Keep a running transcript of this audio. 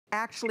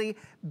actually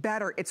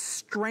better. It's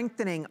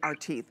strengthening our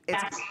teeth.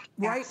 It's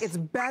right. It's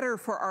better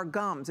for our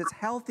gums. It's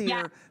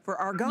healthier for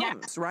our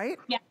gums, right?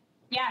 Yeah.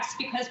 Yes,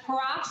 because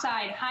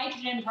peroxide,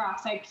 hydrogen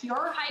peroxide,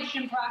 pure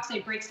hydrogen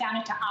peroxide breaks down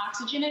into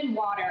oxygen and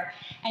water,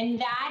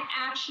 and that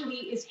actually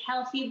is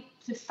healthy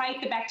to fight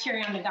the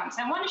bacteria on the gums.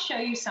 I want to show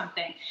you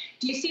something.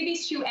 Do you see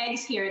these 2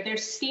 eggs here? They're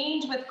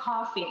stained with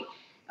coffee.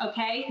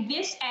 Okay,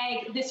 this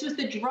egg, this was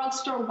the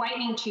drugstore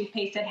whitening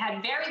toothpaste that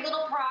had very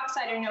little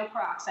peroxide or no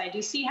peroxide. Do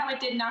you see how it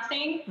did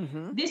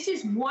nothing? This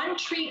is one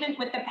treatment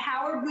with the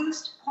Power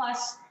Boost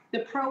plus the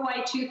Pro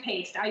White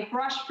toothpaste. I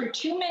brushed for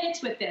 2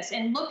 minutes with this,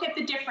 and look at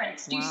the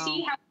difference. Do you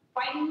see how it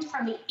whitened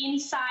from the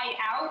inside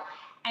out?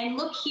 And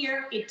look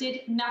here, it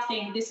did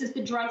nothing. This is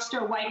the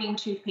drugstore whitening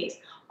toothpaste.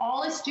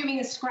 All it's doing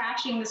is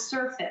scratching the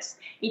surface.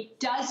 It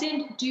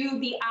doesn't do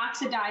the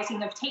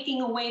oxidizing of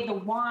taking away the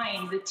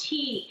wine, the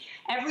tea,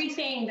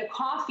 everything, the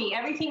coffee,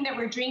 everything that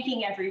we're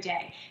drinking every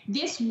day.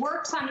 This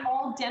works on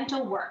all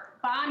dental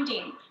work,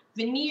 bonding,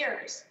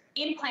 veneers,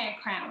 implant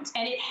crowns,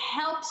 and it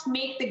helps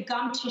make the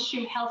gum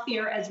tissue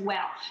healthier as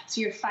well. So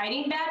you're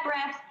fighting bad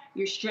breath,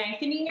 you're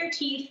strengthening your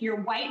teeth,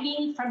 you're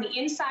whitening from the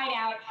inside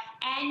out,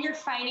 and you're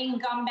fighting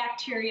gum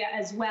bacteria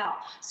as well.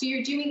 So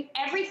you're doing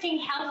everything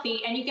healthy,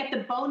 and you get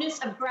the bonus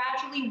of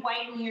gradually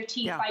whitening your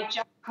teeth by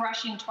just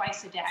brushing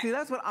twice a day. See,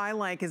 that's what I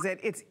like, is that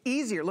it's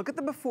easier. Look at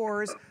the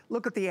befores,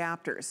 look at the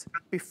afters.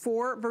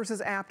 Before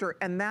versus after,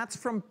 and that's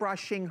from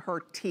brushing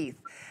her teeth.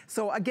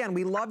 So again,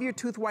 we love your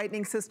tooth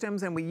whitening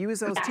systems, and we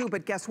use those too,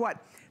 but guess what?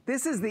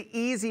 This is the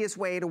easiest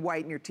way to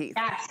whiten your teeth.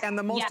 And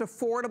the most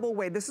affordable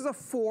way. This is a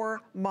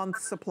 4-month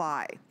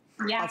supply.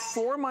 A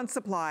 4-month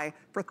supply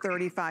for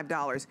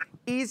 $35.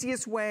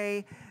 Easiest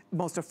way,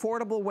 most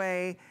affordable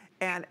way.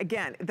 And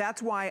again,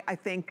 that's why I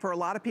think for a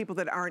lot of people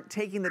that aren't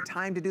taking the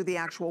time to do the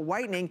actual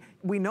whitening,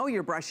 we know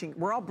you're brushing,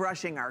 we're all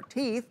brushing our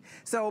teeth.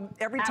 So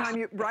every time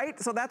you, right?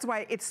 So that's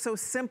why it's so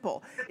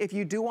simple. If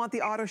you do want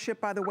the auto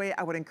ship, by the way,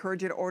 I would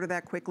encourage you to order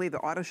that quickly. The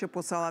auto ship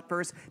will sell out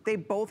first. They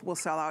both will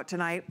sell out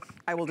tonight.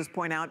 I will just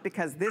point out,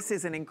 because this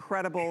is an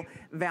incredible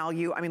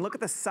value. I mean, look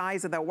at the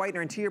size of that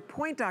whitener. And to your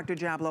point, Dr.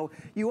 Jablow,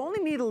 you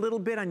only need a little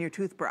bit on your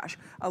toothbrush.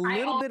 A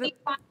little bit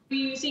of...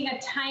 using a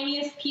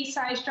tiniest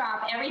pea-sized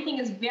drop. Everything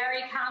is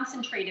very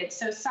concentrated.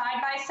 So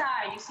side by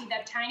side, you see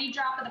that tiny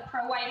drop of the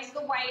Pro White is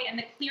the white, and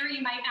the clear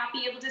you might not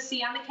be able to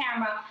see on the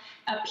camera.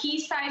 A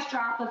pea-sized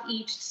drop of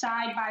each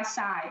side by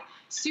side.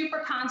 Super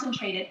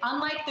concentrated.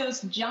 Unlike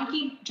those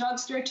junky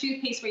drugstore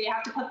toothpaste where you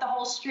have to put the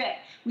whole strip,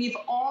 we have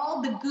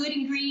all the good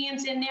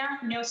ingredients in there.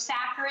 No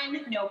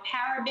saccharin, no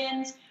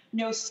parabens,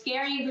 no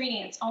scary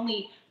ingredients,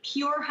 only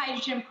pure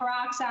hydrogen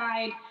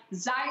peroxide,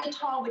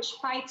 xylitol, which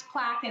fights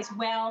plaque as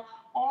well,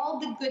 all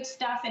the good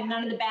stuff and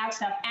none of the bad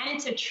stuff. And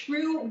it's a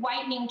true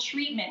whitening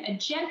treatment, a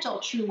gentle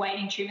true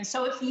whitening treatment.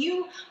 So if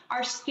you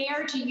are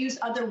scared to use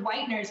other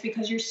whiteners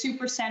because you're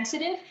super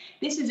sensitive,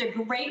 this is a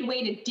great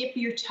way to dip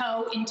your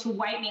toe into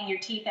whitening your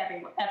teeth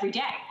every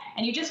day.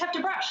 And you just have to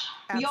brush.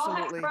 We all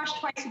have to brush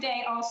twice a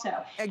day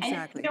also. And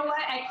you know what?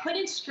 I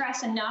couldn't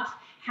stress enough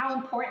how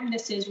important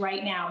this is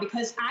right now,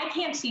 because I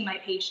can't see my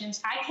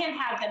patients. I can't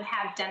have them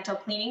have dental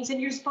cleanings, and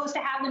you're supposed to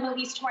have them at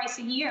least twice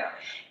a year.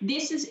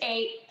 This is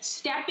a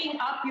stepping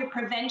up your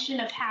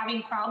prevention of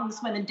having problems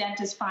when the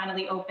dentist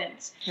finally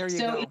opens. There you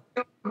go. If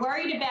you're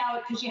worried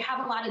about, because you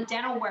have a lot of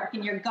dental work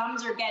and your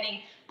gums are getting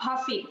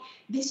puffy,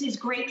 this is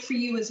great for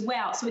you as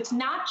well. So it's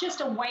not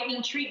just a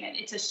whitening treatment.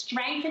 It's a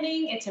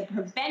strengthening, it's a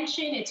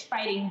prevention, it's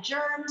fighting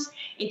germs,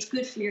 it's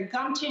good for your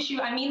gum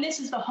tissue. I mean, this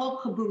is the whole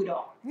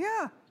caboodle.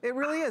 Yeah, it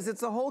really is.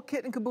 It's a whole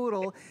kit and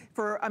caboodle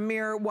for a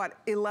mere,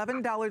 what,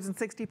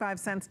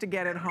 $11.65 to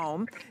get it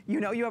home. You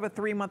know you have a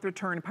 3-month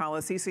return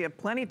policy, so you have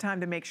plenty of time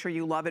to make sure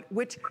you love it,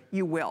 which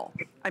you will.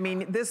 I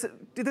mean, this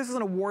is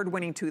an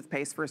award-winning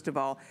toothpaste, first of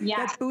all.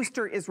 That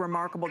booster is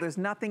remarkable. There's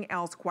nothing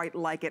else quite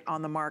like it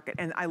on the market.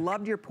 And I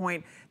loved your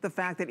point, the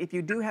fact that if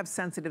you do have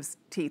sensitive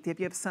teeth, if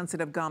you have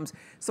sensitive gums,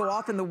 so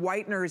often the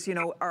whiteners, you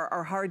know,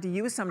 are hard to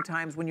use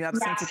sometimes when you have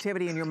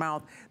sensitivity in your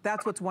mouth.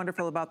 That's what's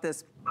wonderful about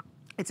this.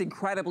 It's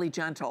incredibly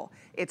gentle.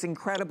 It's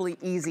incredibly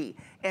easy.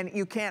 And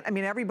you can't, I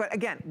mean, everybody,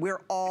 again,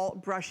 we're all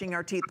brushing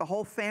our teeth. The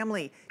whole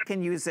family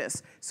can use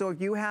this. So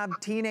if you have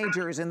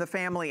teenagers in the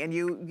family and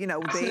you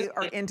know, they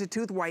are into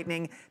tooth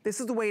whitening, this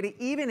is the way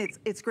to even,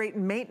 it's great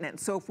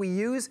maintenance. So if we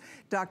use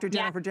Dr.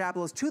 Jennifer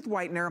Jablow's tooth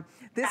whitener,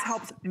 this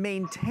helps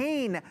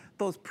maintain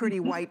those pretty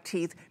white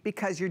teeth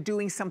because you're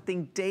doing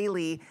something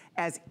daily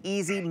as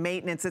easy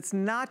maintenance. It's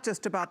not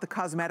just about the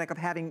cosmetic of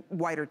having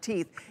whiter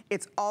teeth.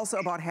 It's also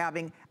about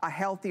having a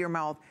healthier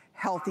mouth,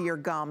 healthier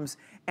gums,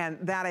 and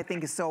that I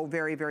think is so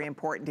very, very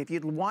important. If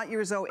you want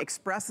yours though,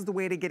 Express is the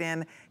way to get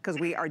in, because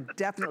we are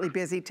definitely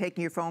busy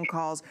taking your phone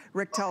calls.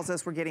 Rick tells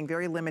us we're getting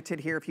very limited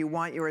here. If you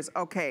want yours,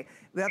 okay,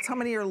 that's how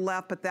many are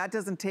left, but that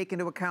doesn't take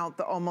into account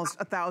the almost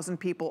 1,000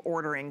 people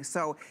ordering.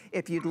 So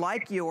if you'd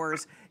like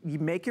yours, you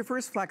make your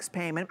first flex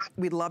payment.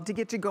 We'd love to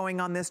get you going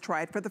on this.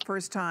 Try it for the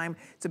first time.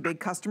 It's a big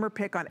customer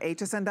pick on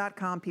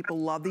hsn.com. People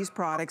love these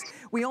products.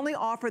 We only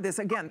offer this,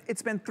 again,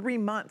 it's been 3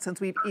 months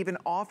since we've even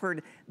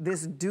offered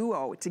this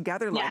duo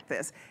together like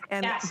this.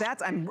 And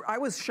that's, I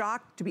was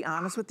shocked, to be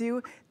honest with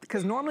you,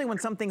 because normally when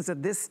something's a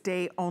this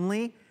day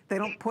only, they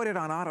don't put it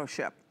on auto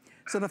ship.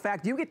 So the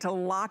fact you get to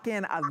lock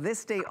in a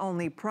this day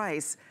only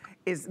price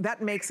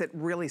that makes it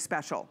really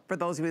special for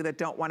those of you that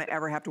don't want to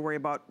ever have to worry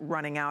about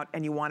running out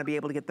and you want to be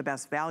able to get the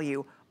best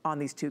value on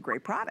these two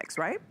great products,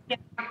 right? Yeah.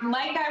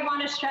 Like I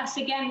want to stress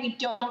again, we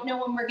don't know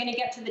when we're going to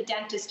get to the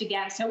dentist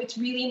again. So it's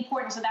really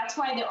important. So that's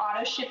why the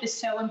auto ship is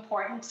so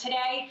important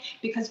today,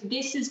 because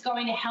this is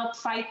going to help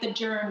fight the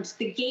germs.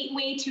 The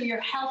gateway to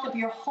your health of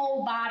your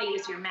whole body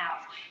is your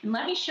mouth. And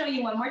let me show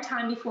you one more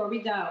time before we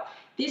go.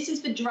 This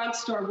is the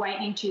drugstore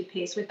whitening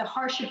toothpaste with the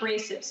harsh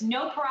abrasives.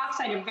 No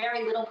peroxide or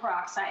very little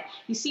peroxide.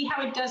 You see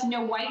how it does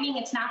no whitening?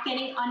 It's not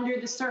getting under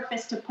the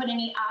surface to put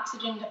any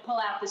oxygen to pull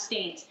out the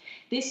stains.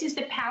 This is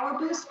the Power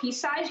Boost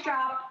pea-sized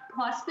drop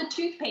plus the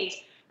toothpaste,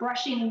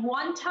 brushing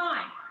one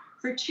time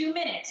for 2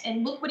 minutes,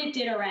 and look what it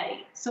did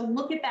already. So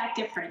look at that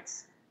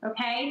difference,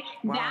 okay?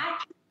 Wow.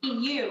 That can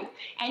be you,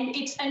 and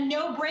it's a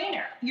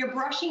no-brainer. You're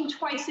brushing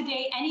twice a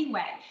day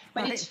anyway,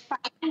 but it's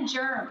fighting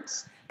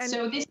germs. And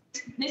so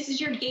this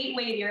is your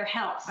gateway to your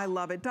health. I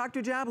love it.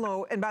 Dr.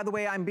 Jablow, and by the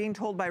way, I'm being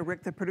told by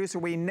Rick, the producer,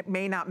 we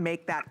may not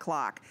make that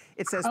clock.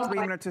 It says 3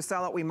 minutes to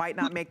sell it. We might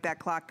not make that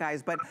clock,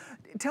 guys. But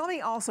tell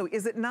me also,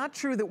 is it not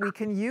true that we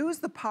can use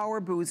the Power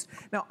Boost?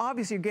 Now,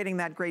 obviously, you're getting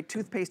that great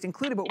toothpaste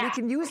included, but we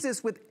can use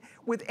this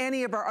with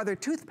any of our other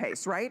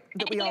toothpaste, right?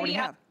 That we already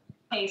have.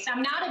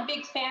 I'm not a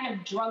big fan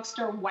of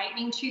drugstore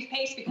whitening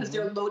toothpaste because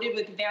they're loaded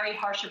with very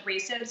harsh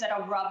abrasives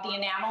that'll rub the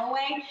enamel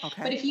away.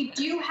 Okay. But if you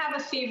do have a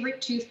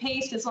favorite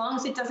toothpaste, as long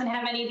as it doesn't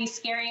have any of these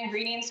scary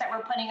ingredients that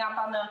we're putting up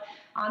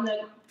on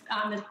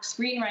the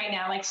screen right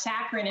now, like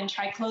saccharin and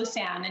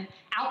triclosan and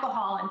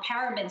alcohol and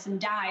parabens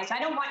and dyes, I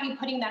don't want you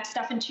putting that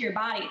stuff into your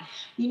body.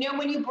 You know,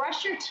 when you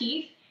brush your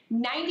teeth,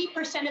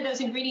 90% of those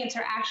ingredients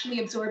are actually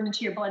absorbed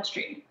into your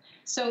bloodstream.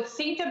 So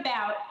think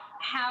about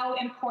how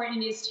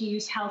important it is to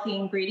use healthy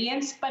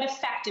ingredients, but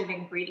effective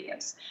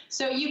ingredients.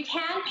 So you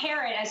can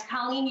pair it, as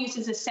Colleen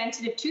uses a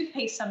sensitive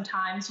toothpaste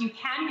sometimes, you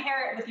can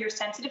pair it with your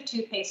sensitive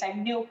toothpaste. I have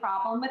no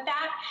problem with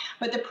that.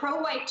 But the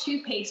Pro White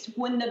toothpaste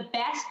won the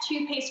best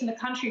toothpaste in the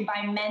country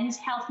by Men's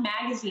Health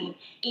magazine,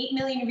 8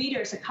 million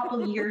readers a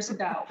couple of years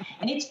ago.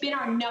 And it's been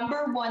our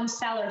 #1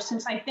 seller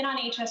since I've been on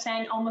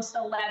HSN almost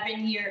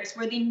 11 years.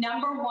 We're the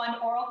 #1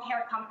 oral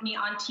care company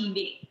on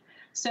TV.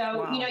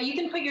 So, you know, you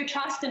can put your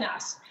trust in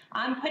us.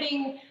 I'm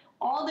putting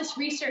all this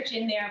research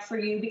in there for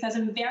you because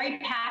I'm very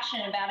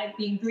passionate about it,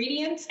 the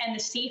ingredients and the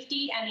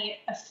safety and the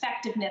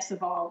effectiveness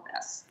of all of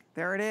this.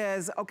 There it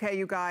is. Okay,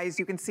 you guys,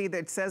 you can see that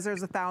it says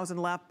there's 1,000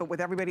 left, but with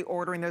everybody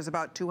ordering, there's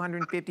about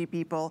 250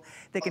 people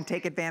that can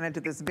take advantage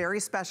of this very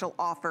special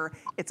offer.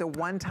 It's a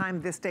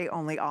one-time, this day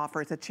only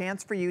offer. It's a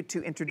chance for you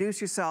to introduce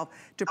yourself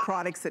to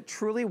products that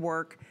truly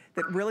work,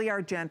 that really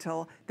are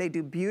gentle. They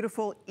do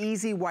beautiful,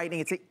 easy whitening.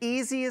 It's the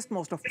easiest,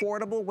 most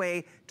affordable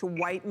way to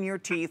whiten your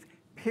teeth,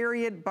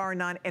 period, bar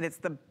none, and it's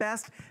the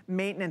best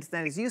maintenance.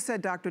 And as you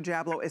said, Dr.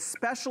 Jablow,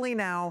 especially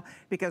now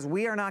because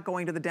we are not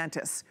going to the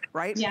dentist,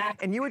 right? Yeah.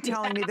 And you were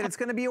telling me that it's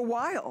going to be a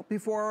while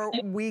before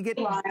we get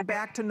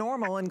back to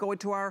normal and go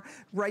to our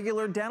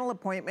regular dental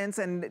appointments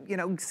and, you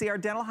know, see our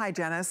dental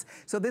hygienist.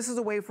 So this is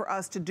a way for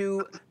us to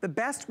do the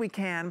best we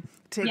can,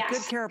 take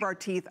good care of our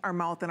teeth, our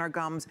mouth, and our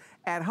gums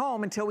at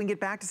home until we can get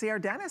back to see our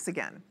dentist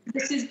again.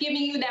 This is giving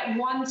you that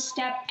one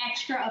step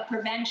extra of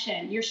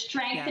prevention. You're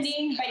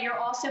strengthening, but you're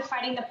also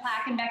fighting the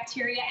plaque and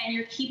bacteria, and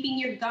you're keeping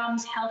your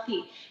gums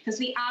healthy because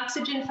the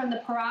oxygen from the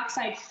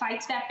peroxide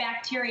fights that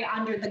bacteria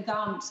under the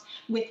gums.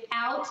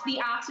 Without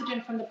the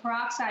oxygen from the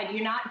peroxide,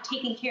 you're not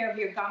taking care of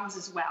your gums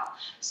as well.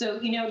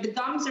 So, you know, the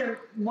gums are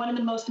one of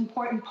the most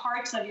important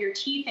parts of your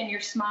teeth and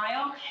your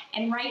smile.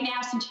 And right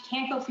now, since you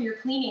can't go for your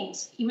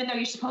cleanings, even though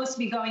you're supposed to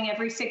be going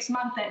every 6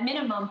 months at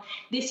minimum,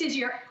 this is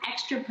your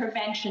extra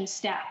prevention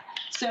step.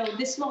 So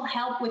this will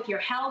help with your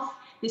health.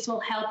 This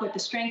will help with the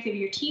strength of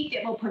your teeth.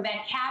 It will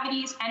prevent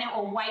cavities, and it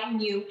will whiten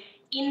you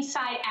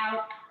inside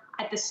out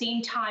at the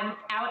same time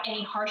without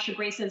any harsh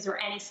abrasives or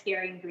any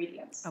scary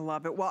ingredients. I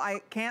love it. Well,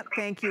 I can't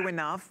thank you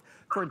enough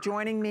for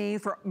joining me,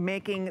 for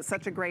making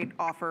such a great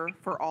offer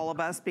for all of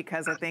us,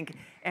 because I think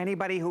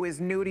anybody who is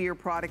new to your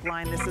product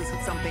line, this is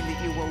something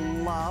that you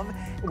will love.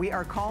 We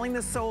are calling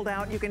this sold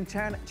out. You can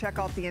check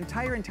out the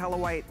entire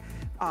IntelliWhite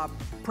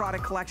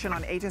product collection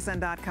on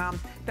hsn.com.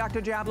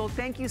 Dr. Jablow,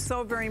 thank you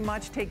so very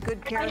much. Take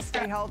good care,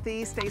 stay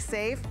healthy, stay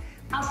safe.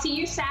 I'll see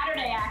you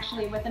Saturday,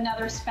 actually, with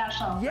another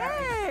special.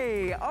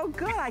 Yay! Oh,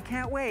 good. I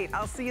can't wait.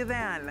 I'll see you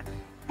then.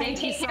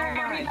 Thank you so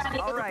much.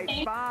 All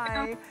right,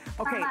 bye.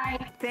 Okay,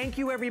 thank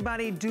you,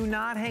 everybody. Do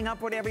not hang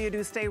up. Whatever you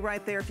do, stay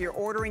right there. If you're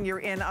ordering, you're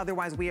in.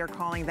 Otherwise, we are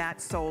calling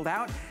that sold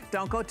out.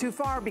 Don't go too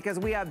far because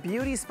we have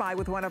Beauty Spy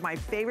with one of my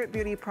favorite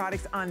beauty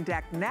products on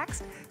deck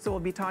next. So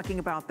we'll be talking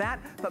about that.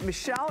 But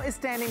Michelle is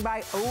standing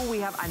by. Oh, we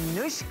have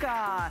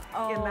Anushka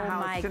in the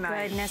house tonight. Oh,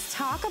 my goodness.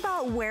 Talk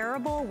about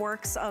wearable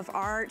works of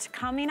art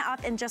coming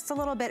up in just a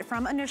little bit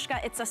from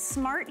Anushka. It's a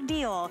smart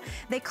deal.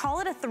 They call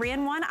it a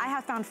 3-in-1. I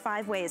have found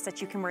 5 ways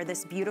that you can wear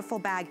this beautiful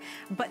bag.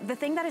 But the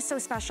thing that is so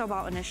special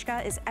about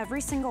Anushka is every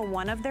single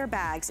one of their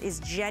bags is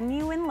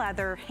genuine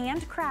leather,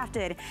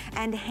 handcrafted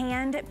and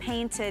hand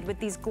painted with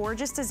these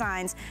gorgeous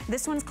designs.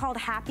 This one's called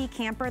Happy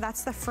Camper.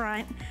 That's the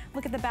front.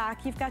 Look at the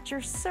back. You've got your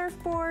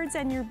surfboards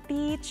and your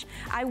beach.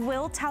 I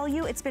will tell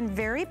you, it's been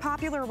very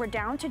popular. We're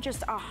down to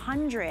just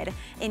 100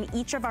 in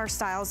each of our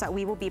styles that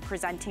we will be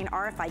presenting.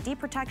 RFID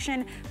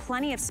protection,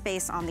 plenty of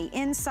space on the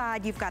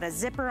inside. You've got a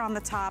zipper on the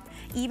top,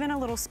 even a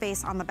little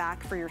space on the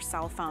back for your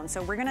cell phone.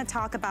 So we're gonna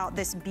talk about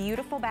this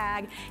beautiful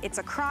bag. It's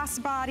a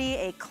crossbody,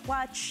 a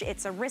clutch,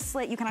 it's a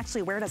wristlet. You can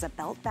actually wear it as a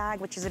belt bag,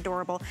 which is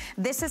adorable.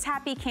 This is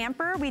Happy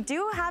Camper. We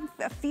do have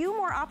a few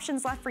more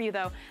options left for you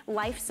though.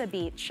 Life's a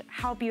beach.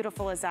 How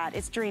beautiful is that?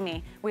 It's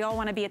dreamy. We all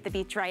wanna be at the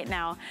beach right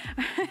now.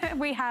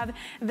 We have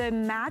the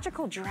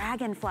magical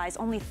dragonflies,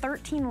 only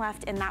 13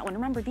 left in that one.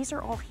 Remember, these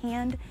are all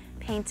hand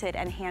painted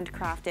and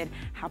handcrafted.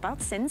 How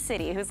about Sin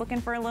City, who's looking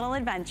for a little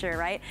adventure,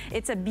 right?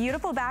 It's a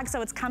beautiful bag,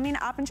 so it's coming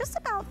up in just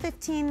about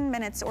 15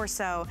 minutes or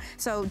so.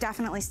 So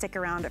definitely stick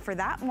around for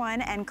that one.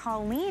 And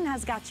Colleen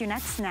has got you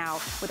next now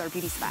with our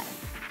beauty spot.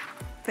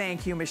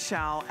 Thank you,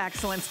 Michelle.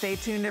 Excellent. Stay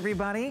tuned,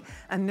 everybody.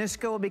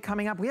 Anushka will be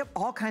coming up. We have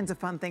all kinds of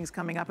fun things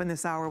coming up in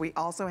this hour. We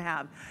also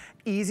have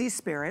Easy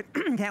Spirit.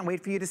 Can't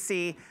wait for you to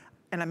see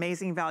an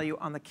amazing value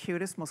on the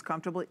cutest, most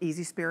comfortable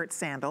Easy Spirit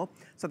sandal.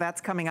 So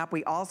that's coming up.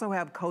 We also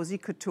have Cozy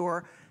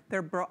Couture.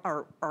 They're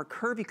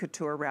Curvy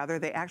Couture, rather.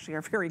 They actually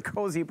are very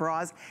cozy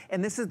bras.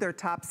 And this is their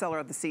top seller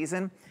of the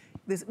season.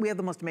 We have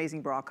the most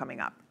amazing bra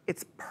coming up.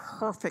 It's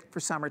perfect for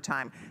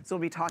summertime. So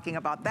we'll be talking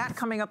about that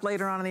coming up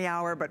later on in the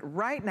hour. But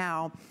right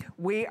now,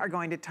 we are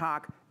going to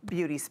talk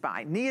Beauty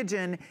Spy.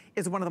 Neogen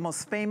is one of the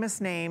most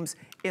famous names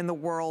in the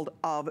world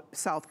of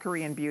South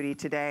Korean beauty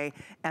today.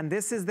 And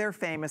this is their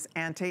famous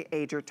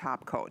anti-ager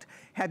top coat.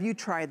 Have you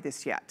tried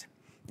this yet?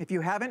 If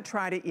you haven't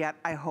tried it yet,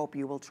 I hope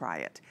you will try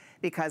it,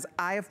 because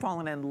I have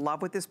fallen in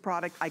love with this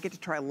product. I get to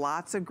try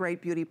lots of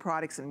great beauty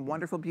products and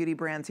wonderful beauty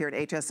brands here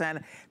at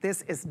HSN.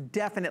 This is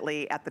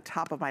definitely at the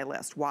top of my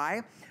list.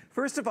 Why?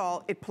 First of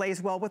all, it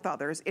plays well with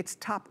others. It's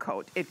top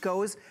coat. It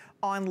goes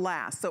on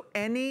last. So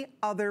any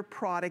other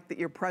product that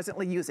you're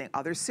presently using,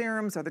 other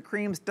serums, other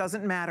creams,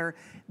 doesn't matter.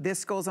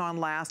 This goes on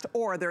last.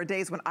 Or there are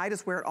days when I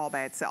just wear it all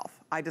by itself.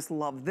 I just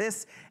love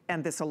this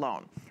and this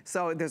alone.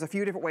 So there's a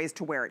few different ways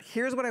to wear it.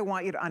 Here's what I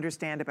want you to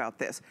understand about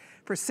this.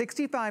 For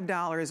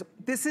 $65,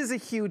 this is a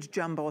huge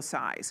jumbo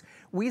size.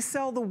 We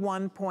sell the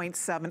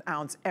 1.7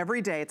 ounce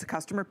every day. It's a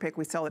customer pick.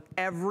 We sell it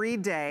every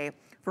day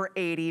for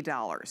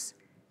 $80.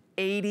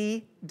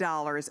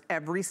 $80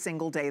 every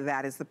single day.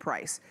 That is the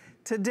price.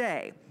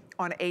 Today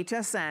on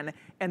HSN,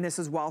 and this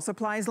is while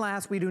supplies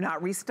last, we do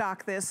not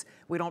restock this.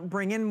 We don't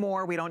bring in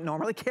more. We don't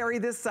normally carry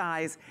this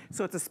size.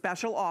 So it's a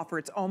special offer.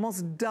 It's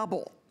almost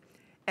double.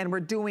 And we're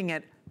doing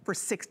it for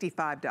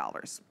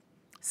 $65.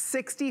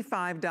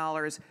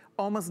 $65,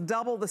 almost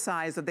double the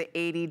size of the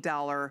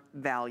 $80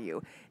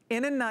 value.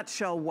 In a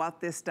nutshell,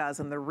 what this does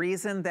and the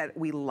reason that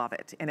we love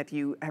it, and if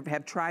you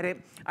have tried it,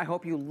 I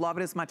hope you love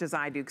it as much as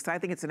I do, because I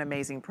think it's an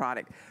amazing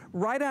product.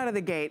 Right out of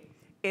the gate,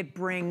 it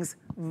brings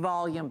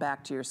volume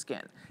back to your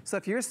skin. So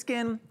if your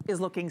skin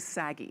is looking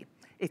saggy,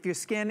 if your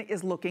skin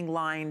is looking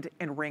lined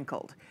and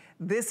wrinkled,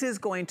 this is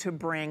going to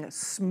bring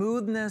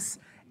smoothness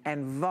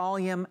and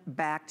volume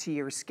back to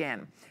your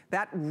skin.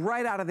 That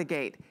right out of the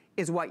gate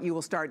is what you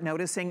will start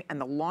noticing,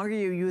 and the longer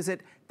you use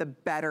it, the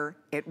better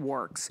it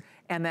works.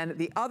 And then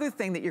the other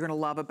thing that you're gonna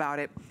love about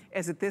it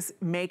is that this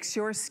makes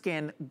your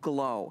skin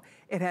glow.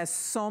 It has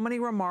so many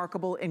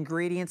remarkable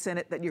ingredients in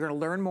it that you're gonna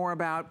learn more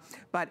about,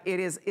 but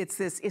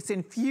it's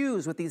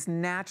infused with these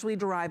naturally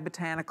derived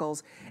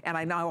botanicals, and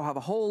I now have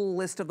a whole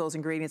list of those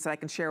ingredients that I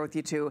can share with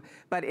you too,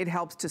 but it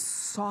helps to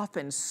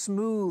soften,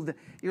 smooth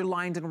your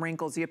lines and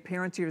wrinkles, the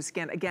appearance of your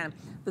skin. Again,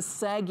 the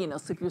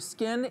sagginess. If your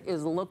skin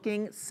is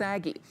looking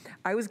saggy,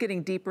 I was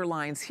getting deeper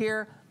lines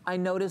here. I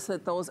noticed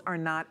that those are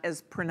not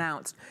as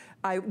pronounced.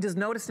 I just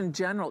noticed in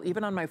general,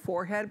 even on my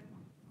forehead,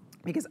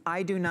 because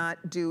I do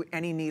not do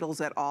any needles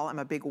at all. I'm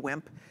a big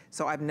wimp,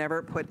 so I've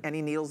never put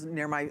any needles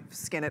near my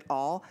skin at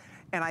all.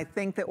 And I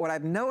think that what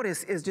I've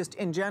noticed is just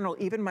in general,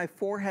 even my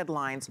forehead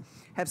lines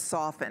have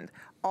softened.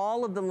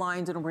 All of the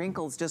lines and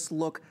wrinkles just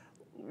look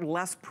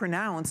less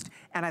pronounced,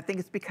 and I think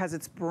it's because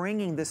it's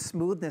bringing this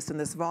smoothness and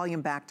this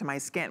volume back to my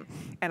skin.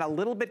 And a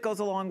little bit goes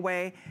a long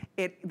way.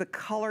 The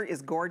color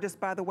is gorgeous,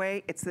 by the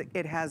way.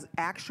 It has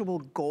actual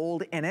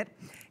gold in it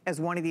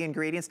as one of the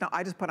ingredients. Now,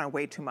 I just put on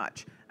way too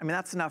much. I mean,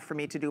 that's enough for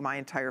me to do my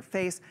entire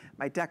face,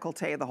 my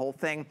décolleté, the whole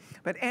thing.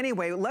 But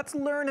anyway, let's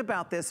learn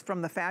about this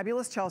from the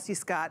fabulous Chelsea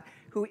Scott,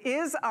 who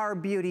is our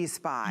beauty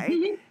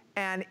spy.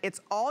 And it's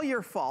all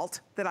your fault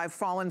that I've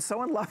fallen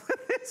so in love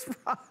with this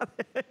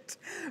product.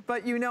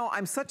 But you know,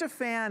 I'm such a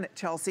fan,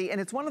 Chelsea,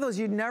 and it's one of those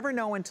you never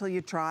know until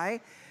you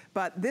try.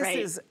 But this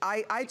is,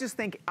 I just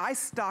think I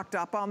stocked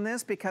up on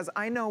this because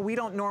I know we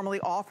don't normally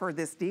offer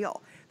this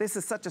deal. This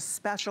is such a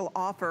special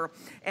offer,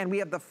 and we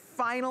have the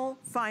final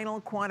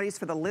quantities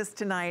for the list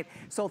tonight.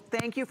 So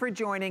thank you for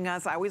joining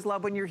us. I always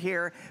love when you're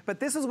here. But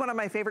this is one of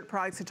my favorite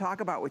products to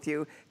talk about with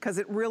you because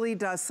it really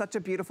does such a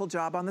beautiful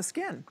job on the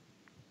skin.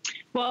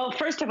 Well,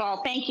 first of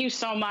all, thank you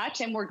so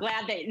much. And we're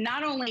glad that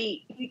not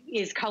only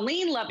is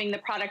Colleen loving the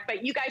product,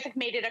 but you guys have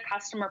made it a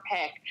customer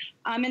pick.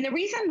 And the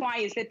reason why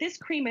is that this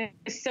cream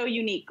is so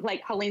unique,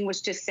 like Colleen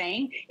was just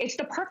saying. It's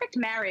the perfect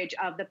marriage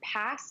of the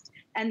past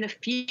and the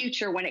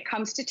future when it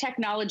comes to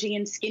technology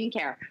and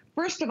skincare.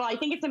 First of all, I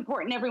think it's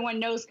important everyone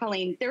knows,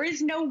 Colleen, there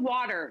is no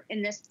water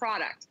in this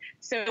product.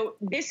 So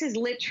this is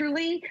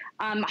literally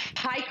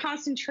high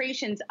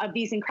concentrations of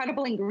these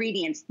incredible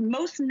ingredients,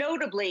 most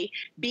notably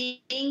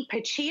being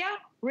Pachia,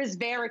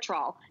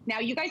 resveratrol. Now,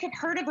 you guys have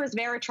heard of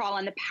resveratrol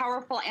and the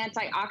powerful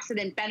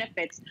antioxidant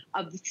benefits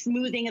of the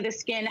smoothing of the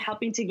skin,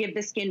 helping to give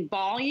the skin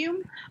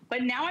volume.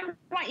 But now I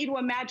want you to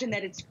imagine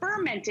that it's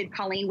fermented,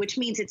 Colleen, which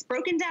means it's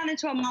broken down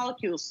into a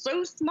molecule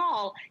so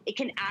small it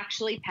can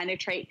actually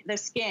penetrate the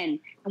skin.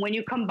 And when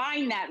you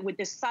combine that with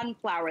the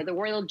sunflower, the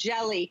royal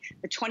jelly,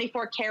 the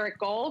 24 karat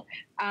gold,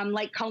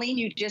 like Colleen,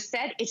 you just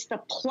said, it's the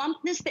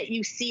plumpness that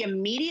you see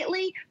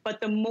immediately,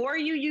 but the more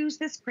you use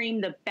this cream,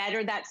 the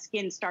better that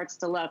skin starts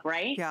to look,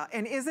 right? Yeah,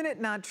 and isn't it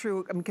not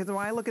true, because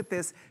when I look at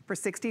this for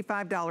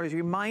 $65,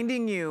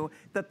 reminding you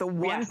that the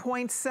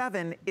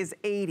 1.7 is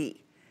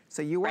 80.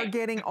 So you are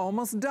getting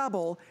almost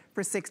double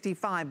for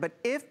 $65. But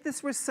if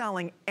this were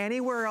selling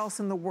anywhere else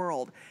in the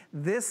world,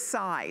 this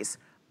size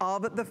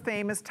of the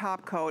famous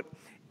top coat,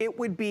 it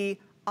would be,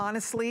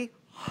 honestly,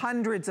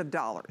 hundreds of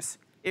dollars.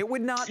 It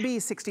would not be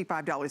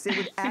 $65. It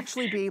would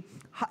actually be,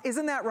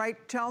 isn't that right,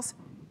 Chelsea?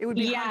 It would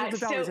be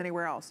hundreds of dollars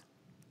anywhere else.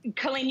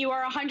 Colleen, you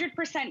are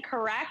 100%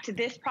 correct.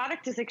 This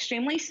product is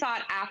extremely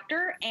sought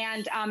after,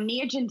 and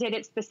Neogen did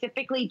it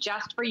specifically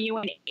just for you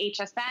and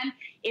HSN.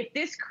 If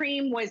this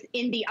cream was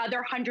in the other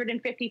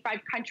 155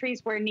 countries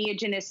where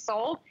Neogen is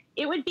sold,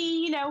 it would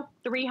be, you know,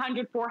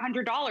 $300,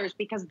 $400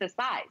 because of the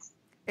size.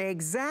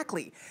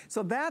 Exactly.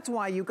 So that's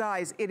why, you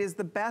guys, it is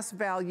the best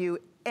value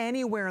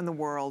anywhere in the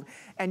world.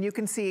 And you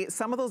can see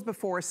some of those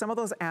before, some of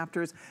those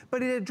afters,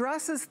 but it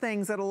addresses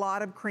things that a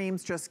lot of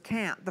creams just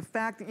can't. The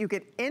fact that you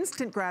get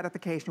instant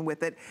gratification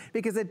with it,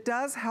 because it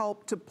does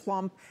help to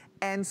plump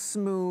and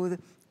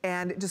smooth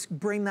and just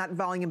bring that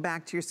volume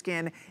back to your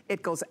skin.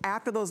 It goes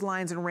after those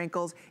lines and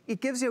wrinkles.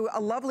 It gives you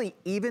a lovely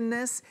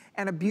evenness,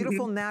 and a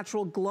beautiful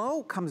natural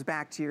glow comes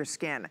back to your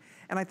skin.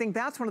 And I think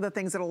that's one of the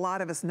things that a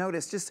lot of us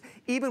notice, just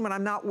even when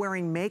I'm not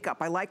wearing makeup.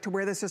 I like to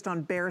wear this just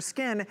on bare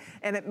skin,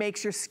 and it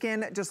makes your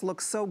skin just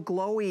look so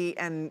glowy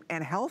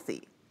and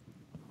healthy.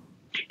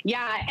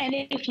 Yeah, and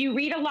if you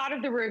read a lot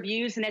of the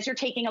reviews, and as you're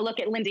taking a look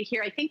at Linda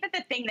here, I think that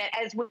the thing that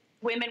as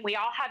women we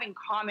all have in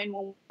common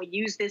when we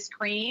use this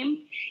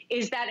cream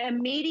is that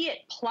immediate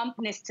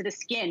plumpness to the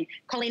skin.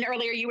 Colleen,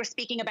 earlier you were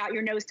speaking about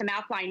your nose to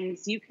mouth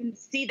lines. You can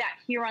see that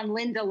here on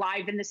Linda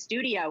live in the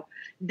studio.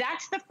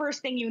 That's the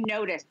first thing you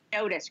notice.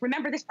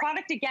 Remember, this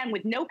product, again,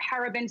 with no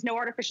parabens, no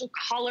artificial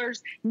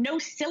colors, no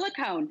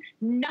silicone,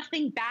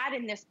 nothing bad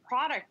in this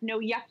product, no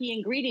yucky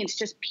ingredients,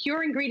 just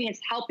pure ingredients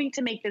helping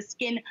to make the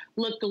skin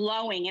look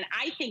glowing. And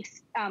I think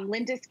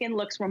Linda's skin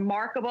looks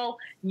remarkable.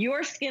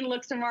 Your skin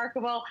looks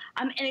remarkable.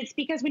 And it's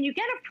because when you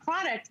get a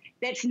product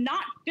that's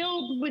not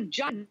filled with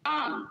junk,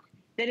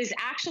 that is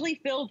actually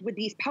filled with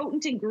these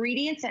potent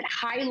ingredients at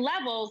high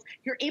levels,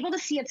 you're able to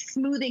see a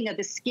smoothing of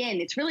the skin.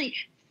 It's really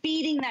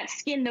feeding that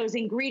skin those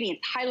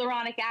ingredients,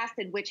 hyaluronic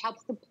acid, which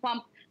helps to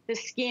plump the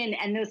skin,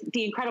 and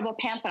the incredible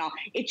panthenol.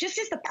 It just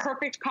is the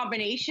perfect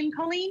combination,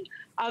 Colleen,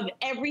 of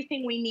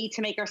everything we need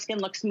to make our skin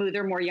look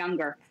smoother, more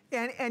younger.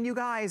 And you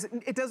guys,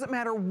 it doesn't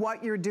matter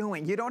what you're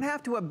doing. You don't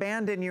have to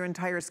abandon your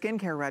entire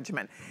skincare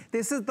regimen.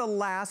 This is the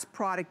last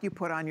product you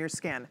put on your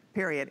skin,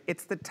 period.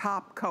 It's the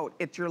top coat.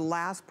 It's your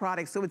last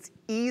product, so it's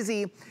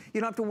easy. You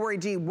don't have to worry,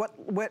 gee,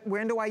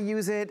 when do I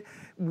use it?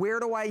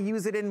 Where do I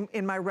use it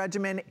in my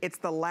regimen? It's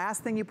the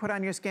last thing you put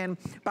on your skin.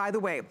 By the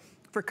way,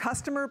 for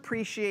Customer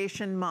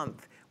Appreciation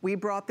Month, we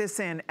brought this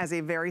in as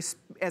a very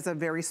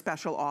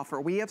special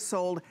offer. We have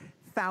sold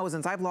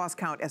thousands. I've lost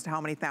count as to how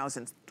many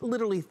thousands.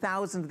 Literally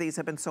thousands of these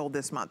have been sold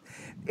this month.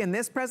 In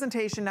this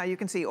presentation, now you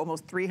can see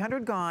almost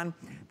 300 gone.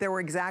 There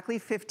were exactly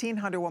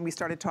 1,500 when we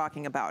started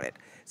talking about it.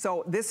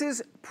 So this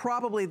is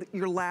probably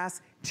your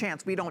last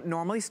chance. We don't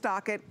normally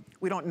stock it.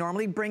 We don't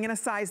normally bring in a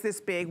size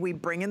this big. We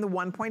bring in the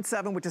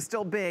 1.7, which is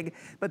still big,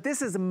 but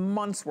this is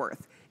months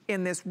worth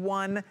in this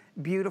one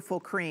beautiful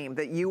cream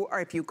that you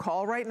are, if you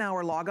call right now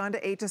or log on to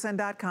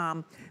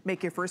hsn.com,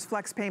 make your first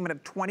flex payment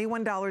of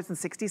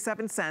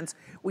 $21.67.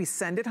 We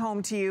send it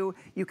home to you.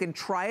 You can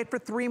try it for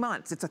 3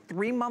 months. It's a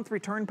 3-month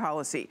return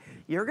policy.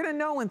 You're gonna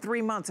know in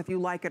 3 months if you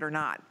like it or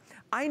not.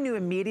 I knew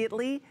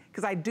immediately,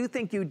 because I do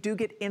think you do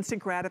get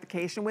instant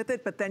gratification with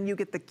it, but then you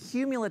get the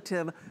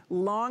cumulative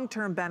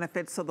long-term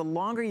benefits. So the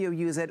longer you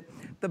use it,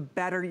 the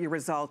better your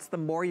results, the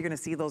more you're gonna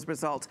see those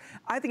results.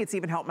 I think it's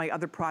even helped my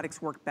other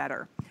products work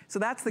better. So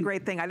that's the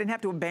great thing. I didn't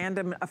have to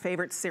abandon a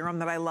favorite serum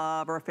that I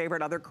love or a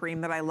favorite other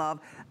cream that I love.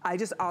 I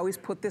just always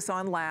put this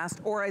on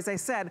last. Or as I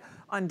said,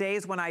 on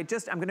days when I'm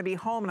gonna be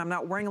home and I'm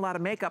not wearing a lot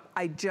of makeup,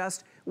 I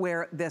just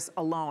wear this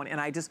alone.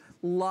 And I just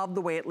love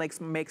the way it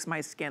makes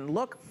my skin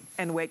look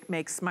and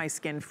makes my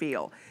skin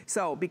feel.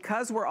 So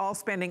because we're all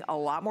spending a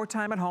lot more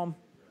time at home,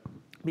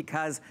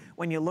 because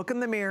when you look in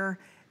the mirror,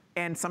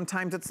 And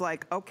sometimes it's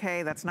like,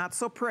 okay, that's not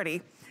so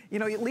pretty. You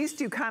know, at least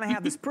you kind of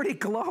have this pretty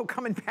glow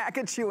coming back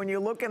at you when you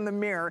look in the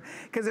mirror.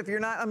 Because if you're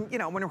not, you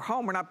know, when we're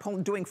home, we're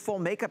not doing full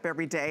makeup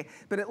every day.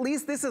 But at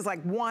least this is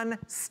like one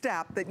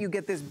step that you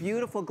get this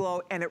beautiful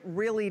glow, and it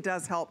really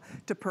does help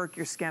to perk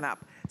your skin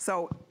up.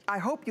 So I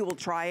hope you will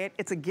try it.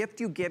 It's a gift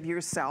you give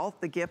yourself,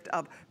 the gift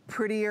of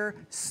prettier,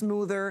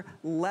 smoother,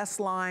 less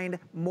lined,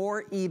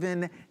 more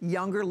even,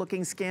 younger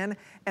looking skin.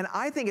 And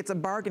I think it's a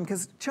bargain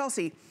because,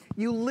 Chelsea,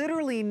 you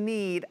literally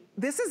need,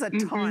 this is a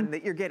ton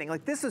that you're getting.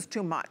 Like, this is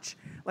too much.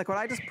 Like what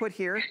I just put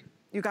here,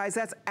 you guys,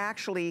 that's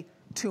actually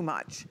too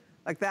much.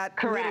 Like that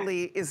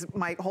literally is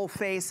my whole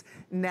face,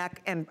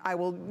 neck, and I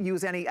will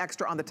use any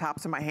extra on the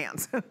tops of my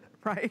hands.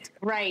 Right?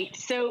 Right.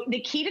 So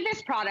the key to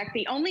this product,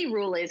 the only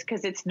rule is,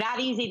 because it's that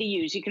easy to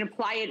use, you can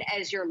apply it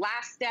as your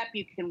last step.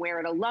 You can wear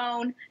it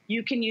alone.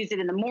 You can use it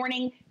in the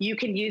morning. You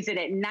can use it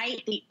at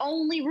night. The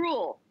only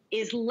rule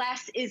is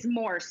less is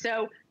more.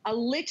 So a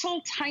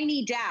little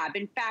tiny dab.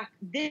 In fact,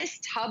 this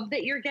tub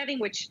that you're getting,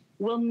 which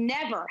will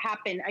never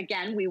happen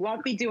again, we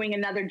won't be doing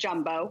another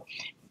jumbo.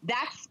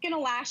 That's going to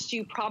last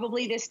you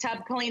probably, this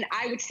tub, Colleen,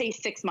 I would say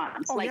 6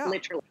 months,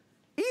 literally.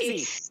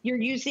 Easy. You're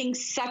using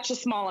such a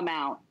small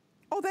amount.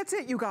 Oh, that's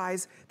it, you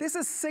guys. This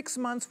is 6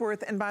 months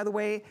worth. And by the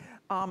way,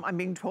 I'm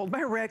being told by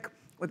Rick,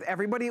 with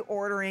everybody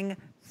ordering,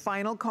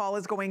 final call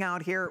is going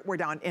out here. We're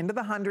down into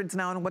the hundreds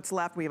now and what's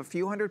left. We have a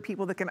few hundred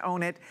people that can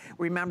own it.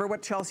 Remember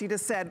what Chelsea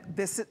just said,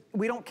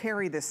 we don't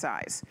carry this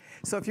size.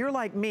 So if you're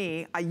like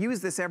me, I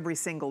use this every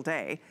single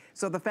day.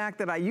 So the fact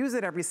that I use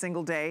it every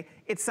single day,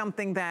 it's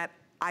something that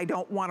I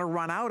don't want to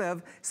run out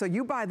of. So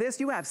you buy this,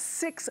 you have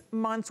 6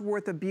 months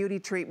worth of beauty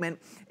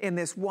treatment in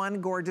this one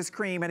gorgeous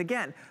cream. And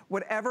again,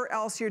 whatever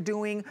else you're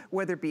doing,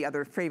 whether it be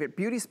other favorite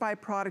Beauty Spy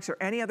products or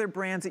any other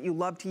brands that you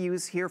love to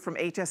use here from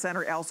HSN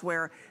or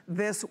elsewhere,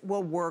 this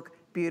will work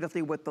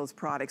beautifully with those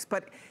products.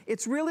 But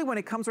it's really, when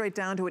it comes right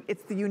down to it,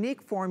 it's the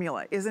unique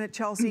formula, isn't it,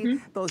 Chelsea?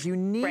 Those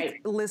unique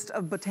list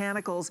of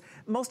botanicals.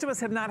 Most of us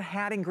have not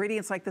had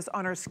ingredients like this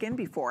on our skin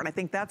before. And I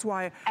think that's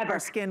why our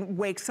skin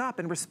wakes up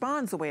and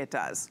responds the way it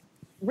does.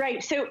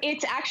 Right, so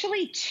it's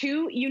actually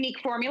 2 unique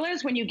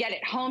formulas. When you get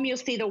it home, you'll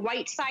see the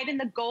white side and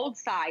the gold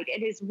side.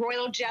 It is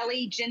royal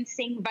jelly,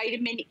 ginseng,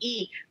 vitamin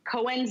E,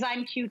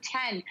 coenzyme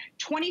Q10,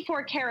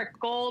 24 karat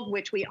gold,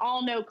 which we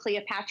all know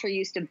Cleopatra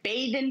used to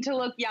bathe in to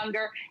look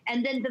younger,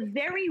 and then the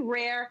very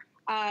rare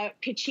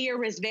Pichia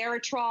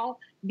resveratrol.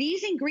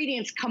 These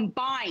ingredients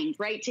combined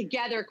right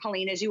together,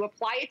 Colleen, as you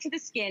apply it to the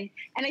skin.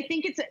 And I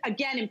think it's,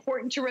 again,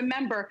 important to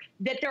remember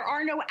that there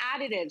are no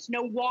additives,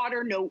 no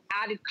water, no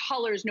added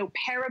colors, no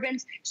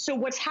parabens. So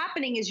what's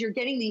happening is you're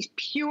getting these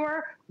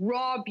pure,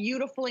 raw,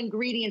 beautiful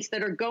ingredients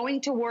that are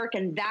going to work.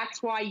 And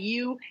that's why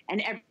you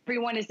and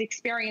everyone has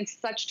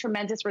experienced such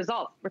tremendous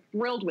results. We're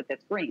thrilled with this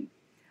cream.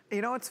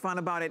 You know what's fun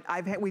about it?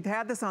 We've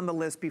had this on the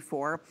list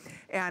before,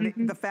 and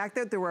the fact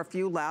that there were a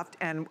few left,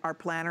 and our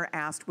planner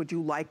asked, would you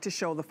like to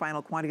show the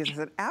final quantities? I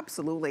said,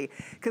 absolutely,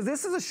 because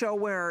this is a show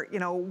where, you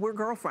know, we're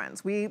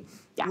girlfriends. We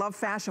love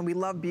fashion, we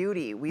love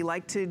beauty. We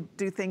like to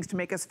do things to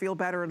make us feel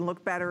better and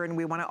look better, and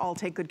we want to all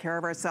take good care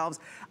of ourselves.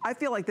 I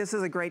feel like this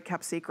is a great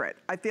kept secret.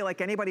 I feel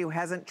like anybody who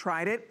hasn't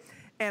tried it,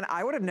 and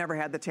I would have never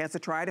had the chance to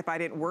try it if I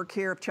didn't work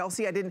here. If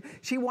Chelsea,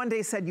 she one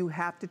day said, you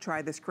have to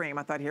try this cream.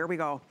 I thought, here we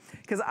go.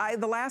 Because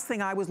the last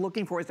thing I was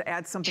looking for is to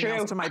add something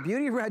else to my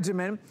beauty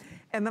regimen.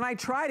 And then I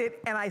tried it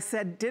and I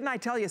said, didn't I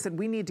tell you? I said,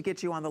 we need to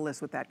get you on the list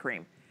with that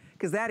cream.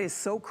 Because that is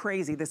so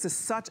crazy. This is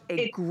such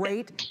a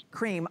great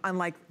cream,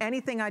 unlike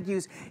anything I'd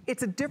use.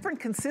 It's a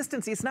different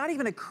consistency. It's not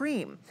even a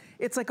cream.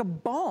 It's like a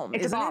balm,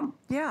 isn't it?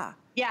 Yeah.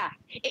 Yeah,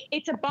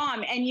 it's a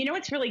balm. And you know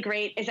what's really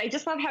great is I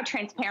just love how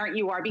transparent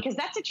you are, because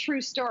that's a true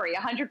story,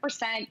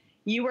 100%.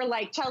 You were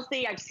like,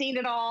 Chelsea, I've seen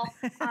it all.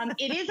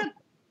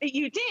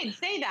 You did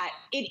say that.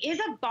 It is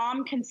a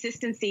balm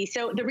consistency.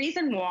 So the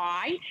reason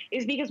why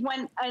is because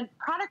when a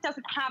product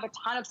doesn't have a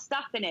ton of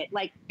stuff in it,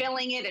 like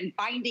filling it and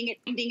binding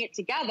it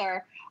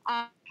together,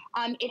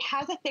 it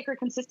has a thicker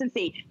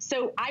consistency.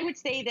 So I would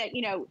say that,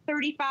 you know,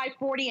 35,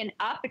 40 and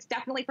up, it's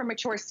definitely for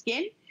mature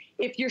skin.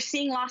 If you're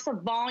seeing loss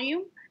of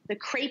volume, the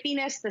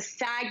crepiness, the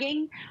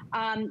sagging,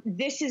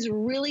 this is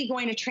really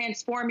going to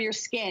transform your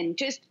skin.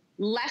 Just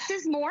less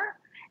is more,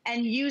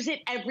 and use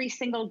it every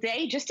single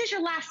day, just as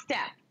your last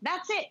step.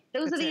 That's it.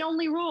 Those are the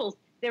only rules.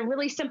 They're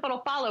really simple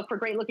to follow for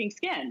great looking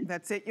skin.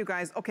 That's it, you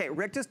guys. Okay,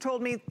 Rick just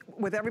told me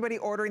with everybody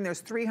ordering, there's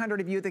 300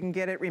 of you that can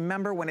get it.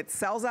 Remember, when it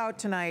sells out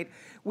tonight,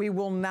 we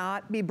will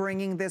not be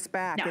bringing this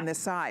back in this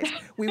size.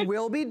 We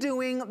will be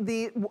doing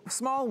the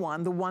small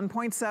one, the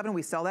 1.7.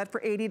 We sell that for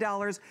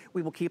 $80.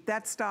 We will keep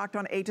that stocked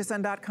on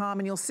hsn.com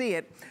and you'll see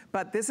it.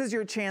 But this is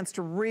your chance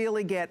to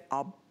really get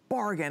a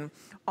bargain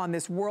on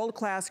this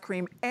world-class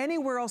cream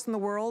anywhere else in the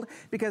world,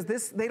 because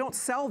they don't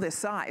sell this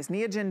size.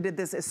 Neogen did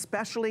this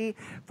especially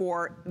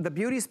for the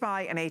Beauty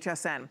Spy and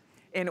HSN.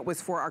 and it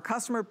was for our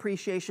Customer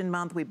Appreciation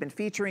Month. We've been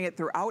featuring it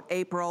throughout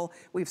April.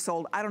 We've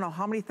sold, I don't know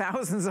how many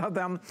thousands of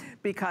them,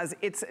 because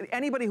it's,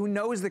 anybody who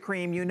knows the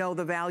cream, you know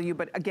the value.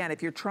 But again,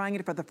 if you're trying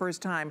it for the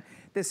first time,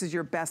 this is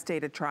your best day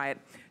to try it.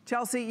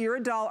 Chelsea, you're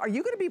a doll. Are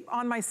you gonna be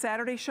on my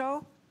Saturday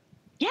show?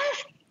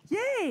 Yes.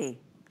 Yay.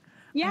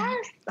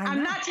 Yes.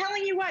 I'm not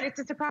telling you what, it's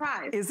a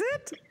surprise. Is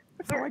it?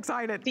 I'm so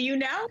excited. Do you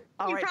know?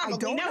 All right, probably I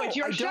don't know. It's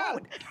your show.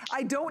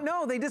 I don't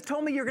know. They just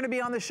told me you're going to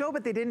be on the show,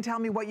 but they didn't tell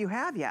me what you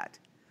have yet.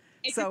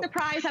 It's a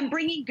surprise. I'm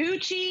bringing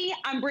Gucci.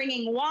 I'm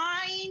bringing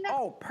wine.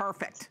 Oh,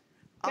 perfect.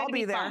 I'll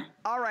be there. Fun.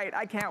 All right,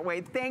 I can't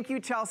wait. Thank you,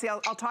 Chelsea.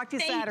 I'll talk to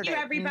you Saturday. Thank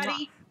you,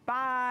 everybody.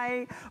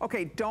 Bye.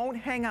 Okay, don't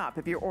hang up.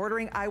 If you're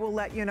ordering, I will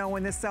let you know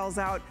when this sells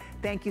out.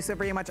 Thank you so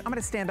very much. I'm going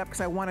to stand up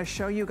because I want to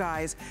show you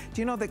guys.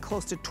 Do you know that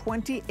close to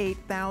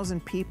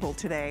 28,000 people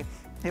today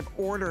have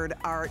ordered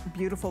our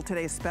beautiful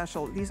Today's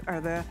Special? These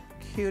are the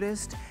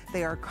cutest.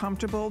 They are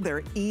comfortable.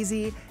 They're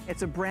easy.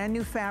 It's a brand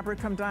new fabric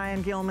from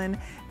Diane Gilman.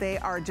 They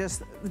are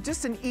just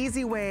an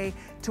easy way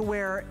to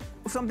wear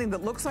something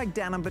that looks like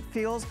denim but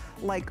feels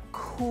like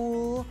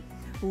cool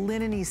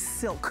linen-y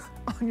silk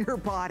on your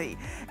body.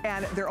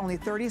 And they're only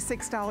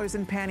 $36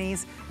 and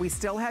pennies. We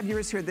still have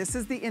yours here. This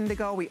is the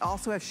indigo. We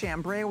also have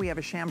chambray. We have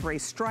a chambray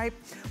stripe.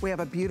 We have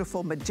a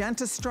beautiful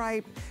magenta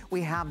stripe.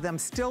 We have them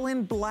still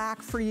in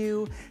black for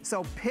you.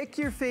 So pick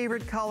your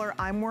favorite color.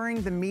 I'm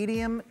wearing the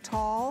medium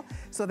tall,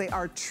 so they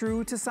are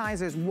true to size.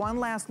 There's one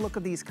last look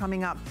of these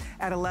coming up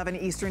at 11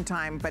 Eastern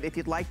time, but if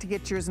you'd like to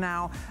get yours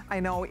now, I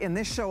know in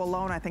this show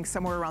alone, I think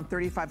somewhere around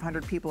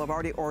 3,500 people have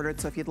already ordered.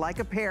 So if you'd like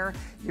a pair,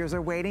 yours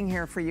are waiting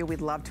here for you.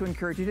 We'd love to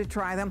encourage you to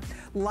try them.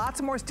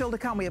 Lots more still to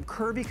come. We have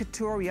curvy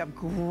couture. We have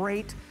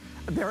great,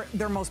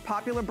 their most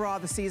popular bra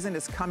of the season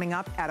is coming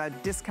up at a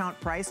discount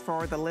price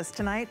for the list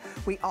tonight.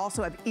 We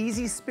also have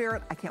Easy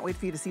Spirit. I can't wait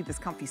for you to see this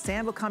comfy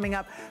sandal coming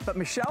up. But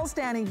Michelle's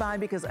standing by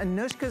because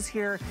Anushka's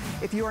here.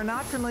 If you are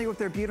not familiar with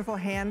their beautiful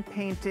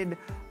hand-painted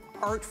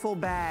artful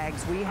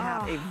bags, we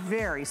have a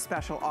very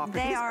special offer.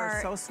 These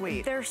are so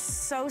sweet. They're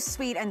so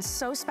sweet and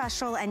so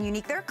special and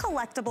unique. They're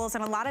collectibles,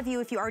 and a lot of you,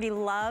 if you already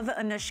love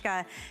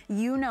Anushka,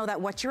 you know that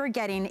what you're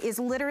getting is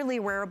literally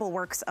wearable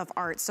works of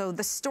art. So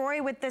the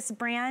story with this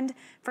brand,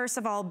 first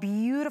of all,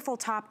 beautiful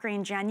top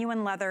grain,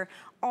 genuine leather,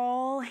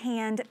 all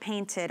hand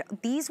painted.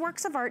 These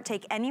works of art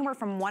take anywhere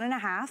from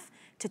 1.5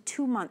 to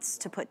 2 months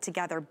to put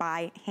together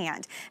by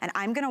hand. And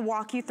I'm gonna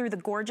walk you through the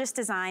gorgeous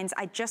designs.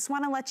 I just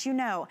wanna let you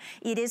know,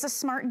 it is a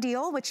smart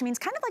deal, which means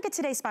kind of like a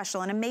Today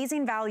Special, an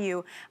amazing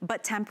value,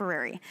 but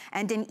temporary.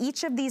 And in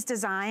each of these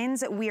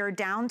designs, we are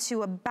down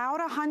to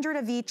about 100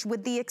 of each,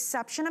 with the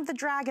exception of the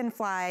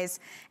dragonflies.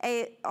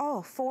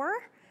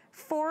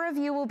 Four of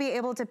you will be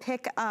able to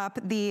pick up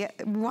the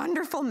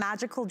wonderful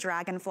magical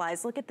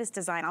dragonflies. Look at this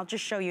design. I'll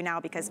just show you now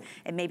because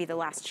it may be the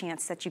last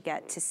chance that you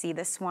get to see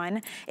this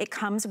one. It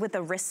comes with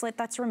a wristlet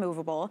that's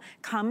removable,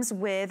 comes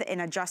with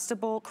an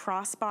adjustable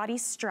crossbody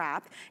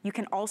strap. You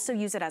can also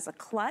use it as a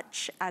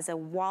clutch, as a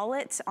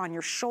wallet on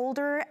your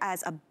shoulder,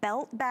 as a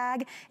belt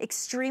bag.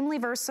 Extremely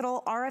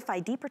versatile,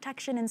 RFID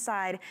protection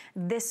inside.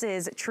 This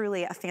is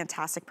truly a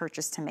fantastic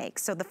purchase to make.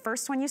 So the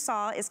first one you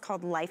saw is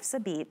called Life's a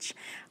Beach.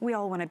 We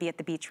all want to be at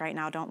the beach right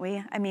now, don't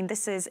we? I mean,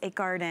 this is a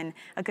garden,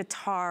 a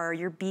guitar,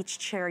 your beach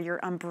chair, your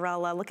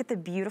umbrella. Look at the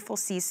beautiful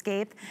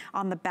seascape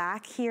on the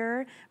back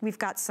here. We've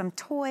got some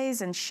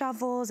toys and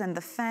shovels and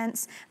the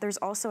fence. There's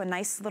also a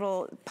nice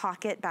little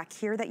pocket back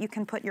here that you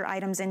can put your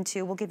items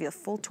into. We'll give you a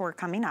full tour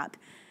coming up.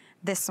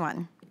 This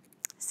one,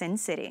 Sin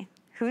City.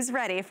 Who's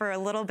ready for a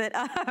little bit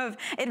of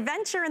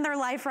adventure in their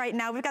life right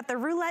now? We've got the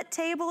roulette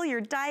table,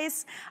 your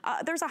dice.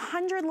 There's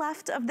 100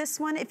 left of this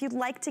one if you'd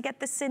like to get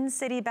the Sin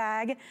City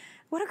bag.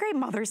 What a great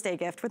Mother's Day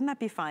gift. Wouldn't that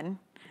be fun?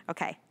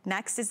 Okay,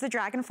 next is the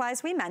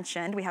dragonflies we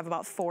mentioned. We have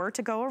about 4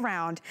 to go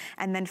around.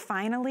 And then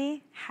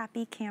finally,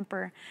 Happy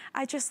Camper.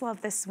 I just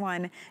love this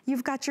one.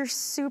 You've got your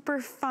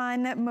super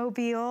fun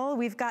mobile.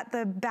 We've got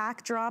the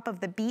backdrop of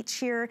the beach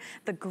here.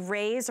 The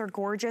grays are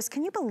gorgeous.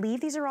 Can you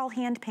believe these are all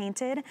hand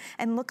painted?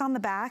 And look on the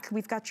back,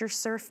 we've got your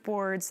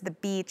surfboards, the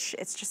beach.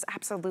 It's just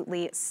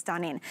absolutely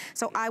stunning.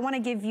 So I wanna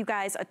give you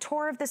guys a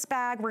tour of this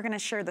bag. We're gonna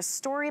share the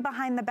story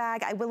behind the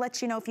bag. I will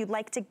let you know if you'd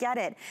like to get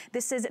it.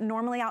 This is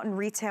normally out in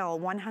retail,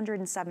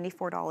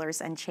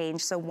 $174 and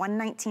change. So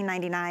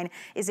 $119.99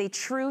 is a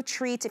true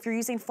treat. If you're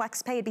using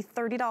FlexPay, it'd be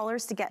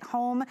 $30 to get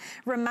home.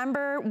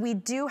 Remember, we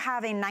do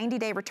have a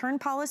 90-day return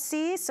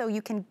policy, so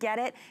you can get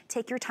it,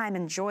 take your time,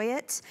 enjoy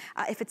it.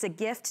 If it's a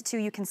gift too,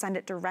 you can send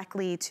it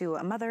directly to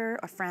a mother,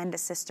 a friend, a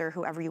sister,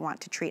 whoever you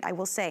want to treat. I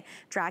will say,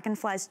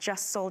 dragonflies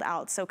just sold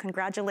out, so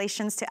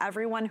congratulations to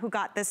everyone who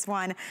got this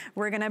one.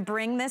 We're gonna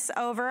bring this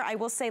over. I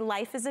will say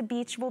Life is a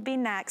Beach will be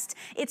next.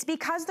 It's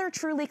because they're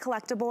truly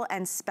collectible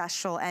and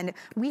special, and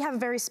we have a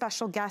very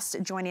special guest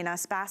joining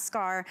us,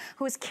 Bhaskar,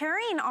 who is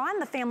carrying on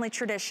the family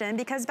tradition,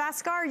 because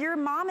Bhaskar, your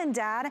mom and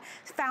dad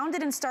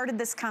founded and started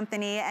this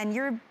company, and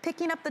you're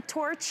picking up the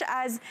torch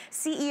as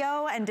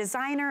CEO and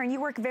designer, and you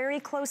work very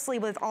closely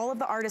with all of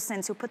the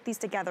artisans who put these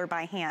together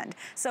by hand.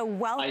 So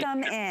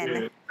welcome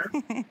in.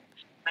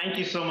 Thank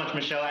you so much,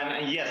 Michelle.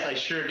 And yes, I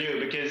sure do,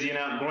 because, you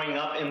know, growing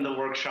up in the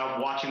workshop,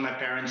 watching my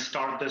parents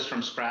start this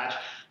from scratch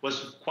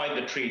was quite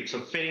the treat. So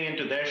fitting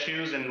into their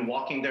shoes and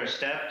walking their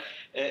step,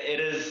 it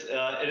is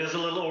a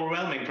little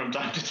overwhelming from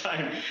time to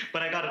time.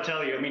 But I got to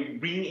tell you, I mean,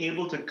 being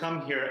able to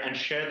come here and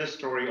share this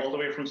story all the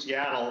way from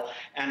Seattle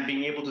and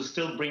being able to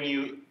still bring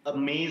you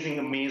amazing,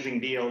 amazing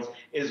deals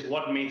is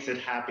what makes it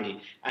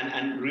happy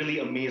and really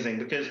amazing.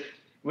 Because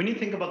when you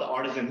think about the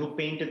artisan who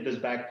painted this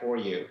bag for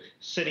you,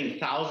 sitting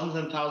thousands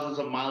and thousands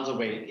of miles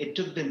away, it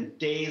took them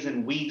days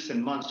and weeks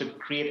and months to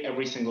create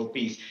every single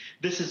piece.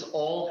 This is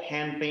all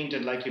hand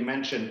painted, like you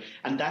mentioned,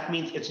 and that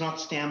means it's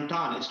not stamped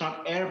on, it's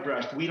not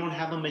airbrushed. We don't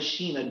have a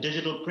machine, a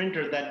digital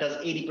printer that does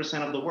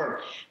 80% of the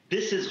work.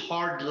 This is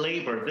hard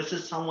labor. This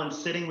is someone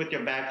sitting with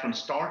your bag from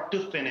start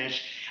to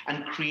finish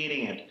and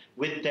creating it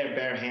with their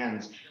bare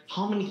hands.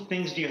 How many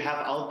things do you have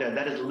out there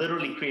that is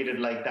literally created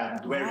like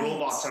that, where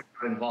robots are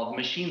not involved,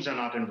 machines are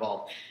not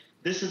involved?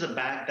 This is a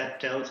bag that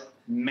tells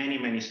many,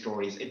 many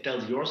stories. It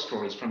tells your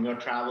stories from your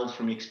travels,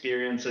 from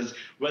experiences,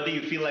 whether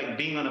you feel like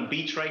being on a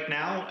beach right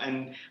now,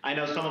 and I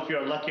know some of you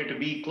are luckier to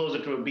be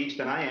closer to a beach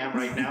than I am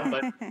right now,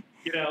 but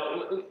you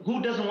know,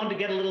 who doesn't want to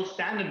get a little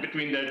sand in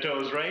between their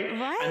toes, right?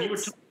 And you were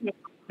talking about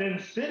Sin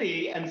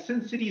City, and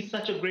Sin City is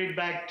such a great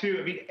bag too.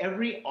 I mean,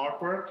 every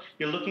artwork,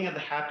 you're looking at the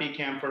Happy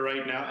Camper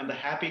right now, and the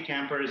Happy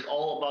Camper is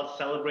all about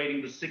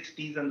celebrating the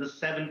 60s and the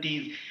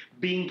 70s,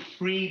 being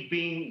free,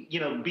 being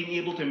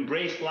able to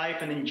embrace life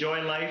and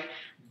enjoy life,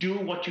 do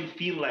what you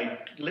feel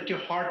like, let your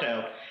heart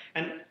out.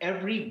 And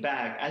every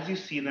bag, as you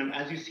see them,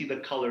 as you see the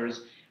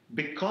colors,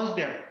 because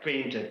they're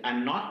painted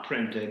and not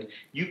printed,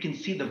 you can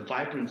see the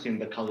vibrancy in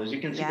the colors. You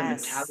can see the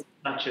metallic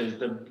touches,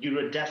 the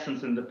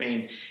iridescence in the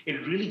paint.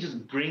 It really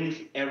just brings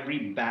every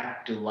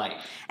bag to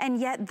life. And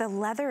yet the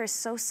leather is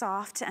so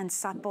soft and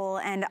supple.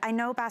 And I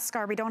know,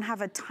 Bhaskar, we don't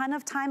have a ton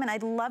of time, and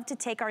I'd love to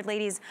take our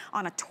ladies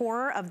on a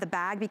tour of the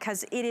bag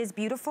because it is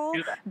beautiful,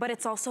 but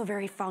it's also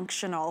very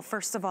functional.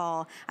 First of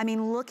all, I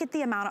mean, look at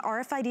the amount of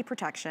RFID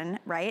protection,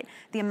 right?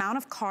 The amount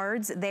of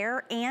cards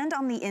there and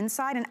on the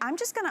inside. And I'm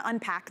just gonna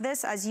unpack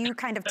this as you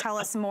kind of tell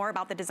us more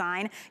about the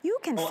design. You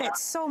can fit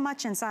so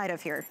much inside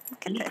of here.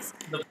 Look at this.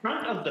 The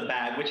front of the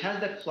bag, which has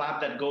that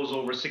flap that goes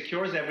over,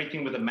 secures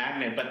everything with a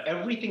magnet, but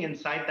everything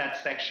inside that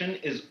section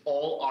is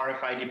all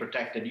RFID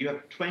protected. You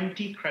have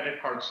 20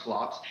 credit card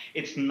slots.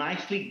 It's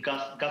nicely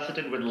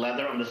gusseted with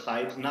leather on the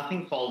sides.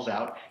 Nothing falls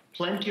out.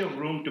 Plenty of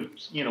room to,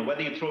 you know,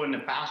 whether you throw in a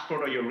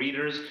passport or your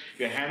readers,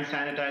 your hand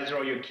sanitizer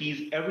or your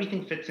keys,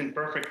 everything fits in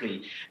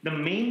perfectly. The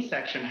main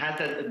section has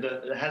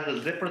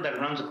the zipper that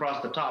runs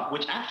across the top,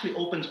 which actually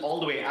opens all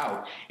the way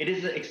out. It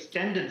is an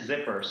extended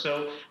zipper.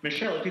 So,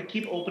 Michelle, if you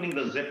keep opening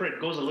the zipper, it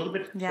goes a little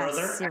bit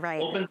further,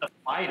 and opens up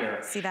wider.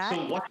 See that?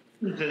 So what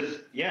is,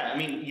 I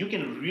mean, you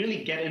can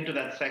really get into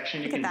that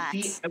section. You can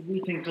see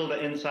everything till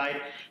the inside.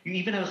 You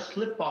even have a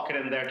slip pocket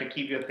in there to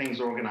keep your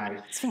things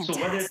organized. So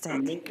whether it's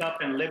makeup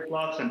and lip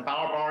gloss and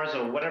power bars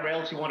or whatever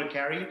else you want to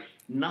carry,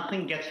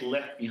 nothing gets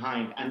left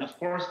behind. And of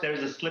course,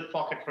 there's a slip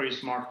pocket for your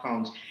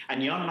smartphones,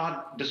 and you're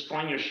not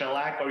destroying your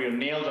shellac or your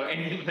nails or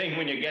anything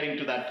when you're getting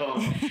to that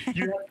phone.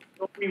 You have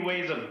so many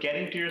ways of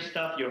getting to your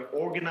stuff. You're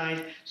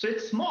organized. So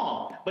it's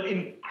small, but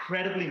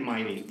incredibly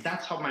mighty.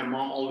 That's how my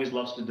mom always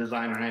loves to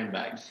design her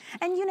handbags.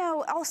 And you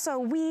know, also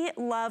we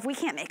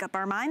can't make up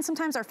our minds.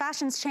 Sometimes our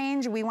fashions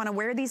change. We want to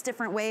wear these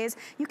different ways.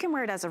 You can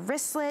wear it as a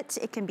wristlet.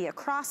 It can be a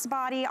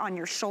crossbody on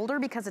your shoulder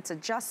because it's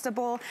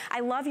adjustable. I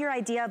love your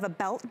idea of a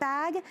belt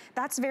bag.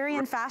 That's very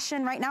in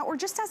fashion right now, or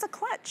just as a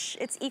clutch.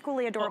 It's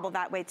equally adorable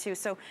that way too.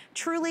 So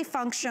truly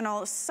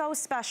functional, so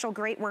special,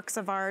 great works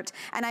of art.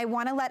 And I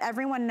want to let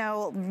everyone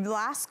know,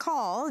 last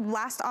call,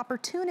 last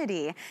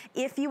opportunity,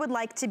 if you would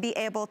like to be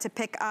able to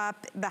pick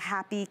up the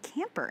Happy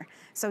Camper.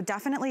 So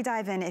definitely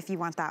dive in if you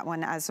want that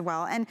one as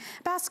well. And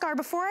Bhaskar,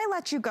 before I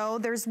let you go,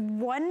 there's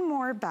one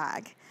more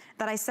bag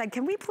that I said,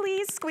 can we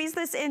please squeeze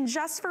this in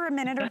just for a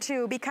minute or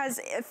two, because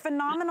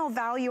phenomenal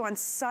value on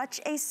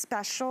such a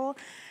special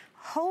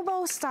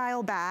hobo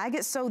style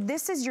bag. So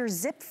this is your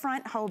zip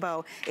front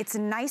hobo. It's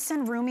nice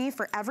and roomy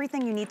for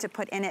everything you need to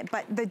put in it,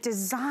 but the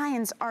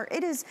designs are,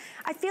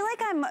 I feel like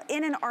I'm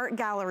in an art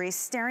gallery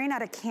staring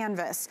at a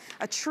canvas,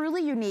 a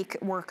truly unique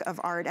work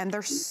of art, and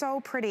they're so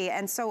pretty.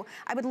 And so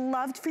I would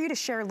love for you to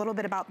share a little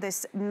bit about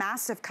this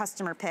massive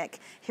customer pick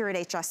here at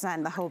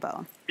HSN, the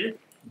hobo.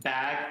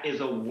 Bag is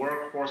a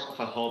workhorse of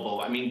a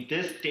hobo. I mean,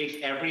 this takes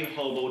every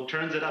hobo,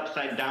 turns it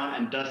upside down,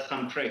 and does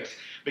some tricks,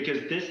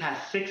 because this has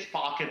 6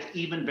 pockets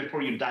even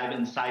before you dive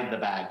inside the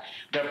bag.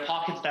 There are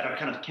pockets that are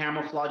kind of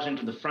camouflaged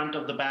into the front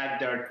of the bag.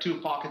 There are 2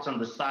 pockets on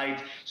the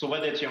sides, so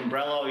whether it's your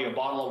umbrella or your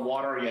bottle of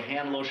water or your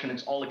hand lotion,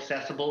 it's all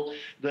accessible.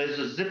 There's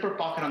a zipper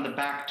pocket on the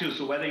back too,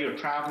 so whether you're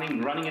traveling,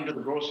 running into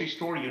the grocery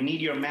store, you need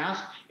your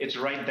mask, it's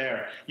right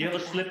there. You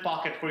have a slip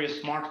pocket for your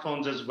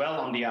smartphones as well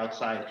on the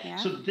outside.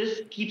 So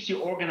this keeps you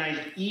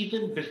organized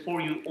even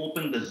before you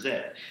open the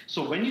zip.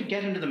 So when you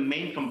get into the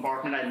main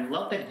compartment, I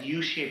love that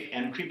U-shaped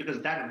entry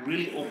because that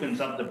really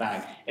opens up the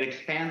bag. It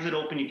expands it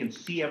open. You can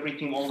see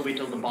everything all the way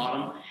till the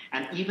bottom.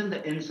 And even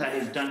the inside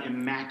is done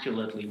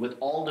immaculately with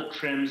all the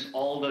trims,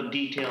 all the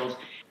details,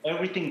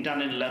 everything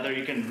done in leather.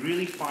 You can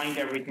really find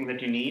everything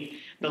that you need.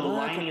 The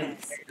lining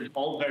is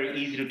all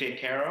very easy to take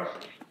care of.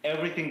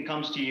 Everything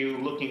comes to you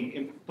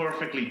looking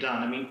perfectly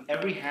done. I mean,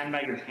 every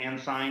handbag is hand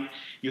signed.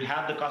 You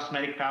have the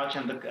cosmetic pouch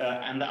and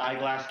the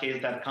eyeglass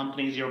case that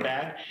accompanies your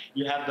bag.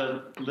 You have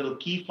the little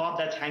key fob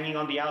that's hanging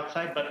on the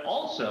outside, but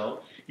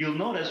also you'll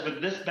notice with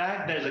this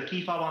bag, there's a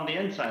key fob on the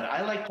inside.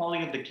 I like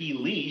calling it the key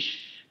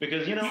leash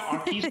because, you know,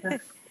 our keys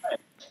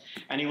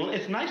and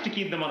it's nice to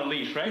keep them on a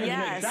leash, right? Yes. You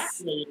know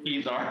exactly where your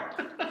keys are.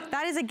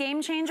 That is a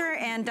game changer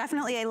and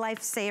definitely a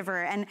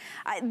lifesaver. And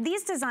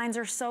these designs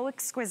are so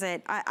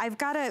exquisite.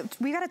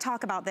 we gotta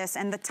talk about this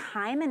and the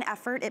time and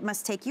effort it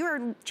must take. You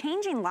are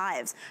changing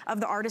lives of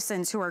the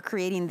artisans who are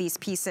creating these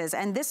pieces.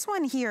 And this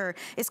one here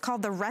is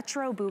called the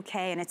Retro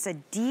Bouquet, and it's a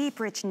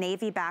deep, rich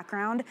navy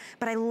background.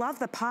 But I love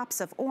the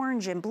pops of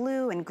orange and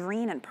blue and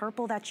green and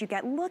purple that you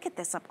get. Look at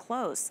this up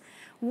close.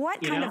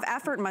 What kind of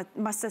effort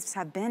must this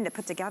have been to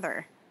put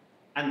together?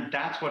 And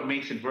that's what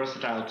makes it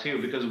versatile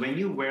too, because when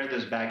you wear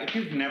this bag, if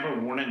you've never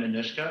worn an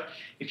Anushka,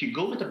 if you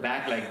go with a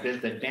bag like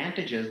this, the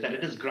advantage is that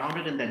it is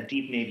grounded in that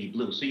deep navy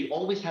blue. So you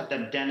always have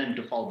that denim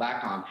to fall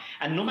back on.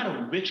 And no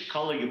matter which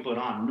color you put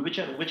on, which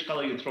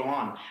color you throw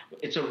on,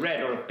 it's a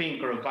red or a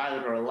pink or a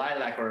violet or a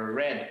lilac or a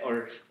red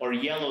or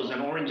yellows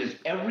and oranges,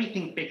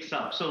 everything picks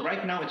up. So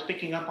right now it's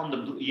picking up on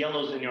the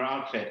yellows in your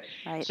outfit.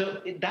 Right.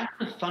 So that's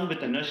the fun with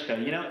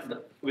Anushka. You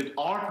know, with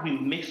art, we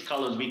mix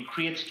colors, we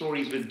create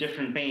stories with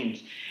different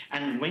paints.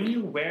 And when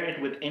you wear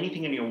it with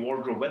anything in your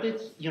wardrobe, whether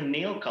it's your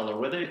nail color,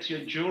 whether it's your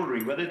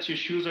jewelry, whether it's your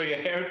shoes or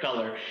your hair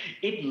color,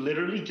 it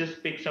literally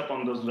just picks up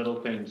on those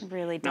little things. It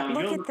really does.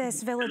 Look at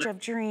this Village of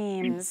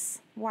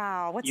Dreams.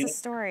 Wow, what's the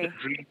story? The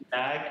dream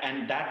bag,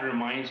 and that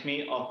reminds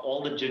me of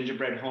all the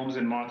gingerbread homes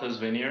in Martha's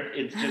Vineyard.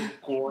 It's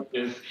just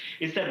gorgeous.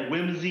 It's that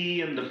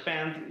whimsy and the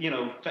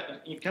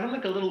kind of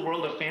like a little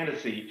world of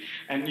fantasy.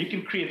 And you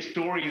can create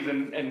stories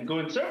and go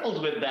in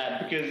circles with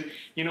that because,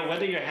 you know,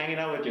 whether you're hanging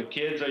out with your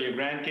kids or your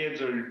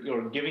grandkids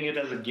or giving it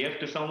as a gift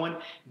to someone,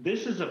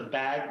 this is a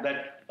bag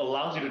that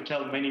allows you to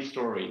tell many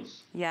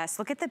stories. Yes,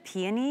 look at the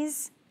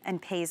peonies and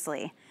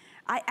paisley.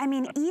 I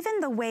mean, even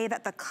the way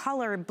that the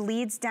color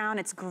bleeds down,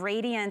 its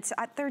gradient,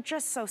 they're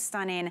just so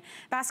stunning.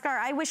 Bhaskar,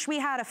 I wish we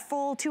had a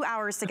full 2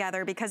 hours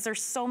together because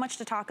there's so much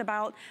to talk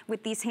about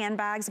with these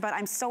handbags, but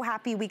I'm so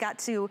happy we got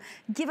to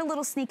give a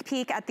little sneak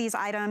peek at these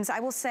items. I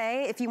will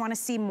say, if you want to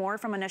see more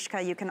from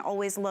Anushka, you can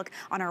always look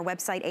on our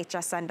website,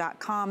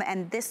 hsn.com,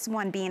 and this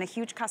one being a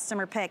huge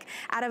customer pick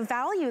at a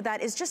value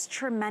that is just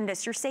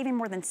tremendous. You're saving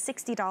more than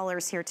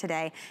 $60 here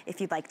today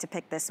if you'd like to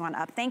pick this one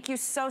up. Thank you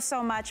so,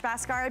 so much,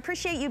 Bhaskar. I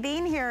appreciate you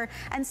being here.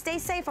 And stay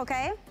safe,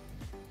 okay?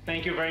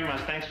 Thank you very much.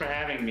 Thanks for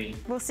having me.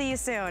 We'll see you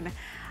soon.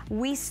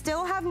 We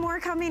still have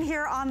more coming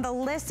here on the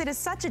list. It is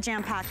such a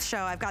jam-packed show,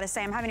 I've got to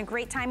say. I'm having a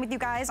great time with you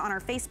guys on our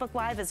Facebook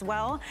Live as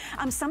well.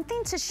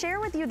 Something to share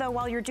with you, though,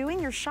 while you're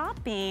doing your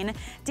shopping.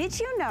 Did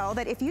you know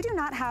that if you do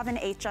not have an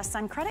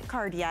HSN credit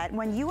card yet,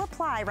 when you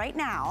apply right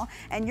now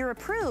and you're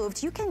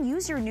approved, you can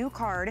use your new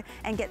card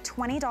and get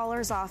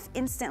 $20 off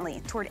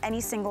instantly toward any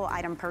single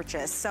item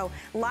purchase. So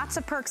lots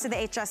of perks to the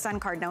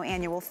HSN card. No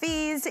annual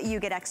fees. You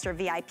get extra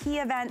VIP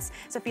events.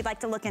 So if you'd like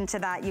to look into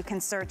that, you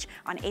can search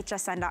on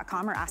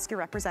hsn.com or ask your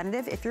representative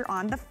if you're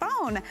on the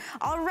phone.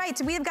 All right,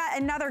 we've got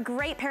another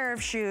great pair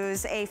of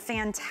shoes, a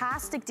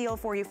fantastic deal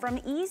for you from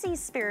Easy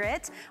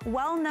Spirit,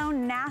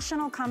 well-known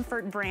national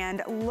comfort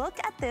brand. Look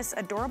at this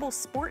adorable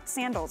sport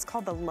sandal. It's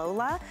called the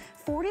Lola.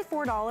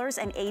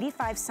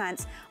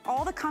 $44.85.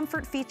 All the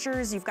comfort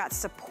features. You've got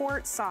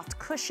support, soft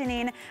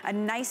cushioning, a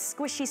nice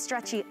squishy,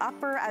 stretchy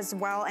upper as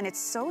well, and it's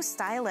so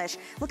stylish.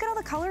 Look at all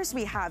the colors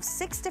we have.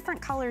 6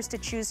 different colors to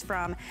choose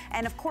from.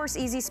 And of course,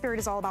 Easy Spirit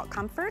is all about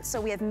comfort, so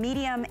we have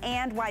medium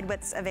and wide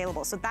widths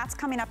available. So that's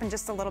coming up in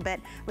just a little bit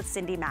with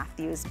Cindy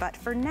Matthews. But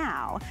for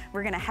now,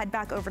 we're gonna head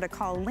back over to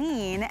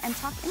Colleen and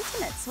talk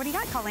intimates. What do you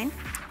got, Colleen?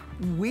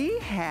 We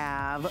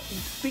have,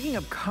 speaking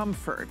of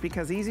comfort,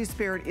 because Easy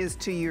Spirit is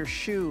to your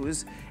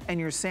shoes and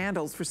your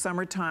sandals for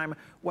summertime,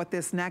 what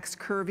this next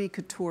curvy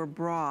couture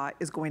bra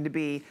is going to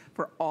be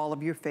for all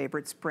of your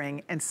favorite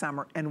spring and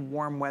summer and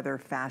warm weather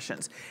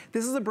fashions.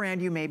 This is a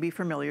brand you may be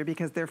familiar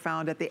because they're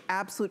found at the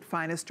absolute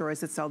finest stores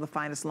that sell the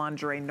finest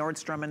lingerie,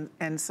 Nordstrom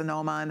and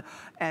Sonoma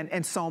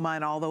and Soma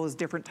and all those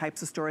different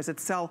types of stores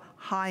that sell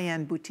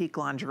high-end boutique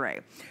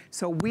lingerie.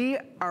 So we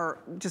are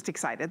just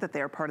excited that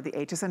they are part of the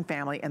HSN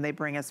family and they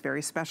bring us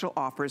very special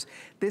offers.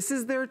 This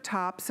is their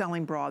top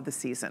selling bra of the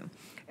season.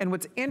 And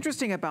what's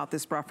interesting about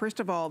this bra, first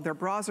of all, their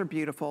bras are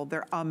beautiful.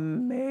 They're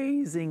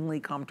amazingly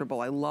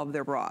comfortable. I love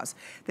their bras.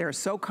 They're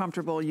so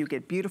comfortable. You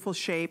get beautiful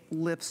shape,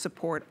 lift,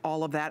 support,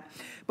 all of that.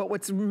 But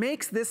what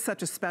makes this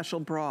such a special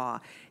bra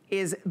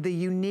is the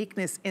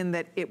uniqueness in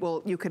that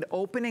you could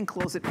open and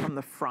close it from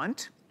the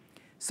front.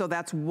 So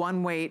that's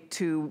one way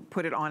to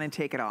put it on and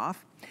take it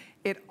off.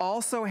 It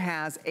also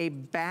has a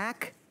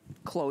back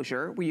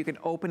closure where you can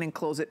open and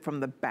close it from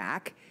the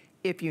back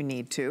if you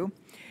need to.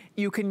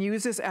 You can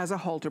use this as a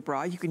halter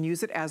bra. You can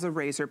use it as a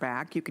razor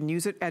back. You can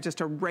use it as just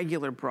a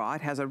regular bra.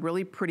 It has a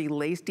really pretty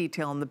lace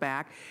detail in the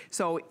back.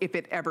 So if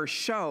it ever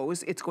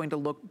shows, it's going to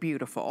look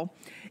beautiful.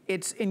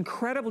 It's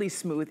incredibly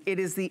smooth. It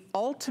is the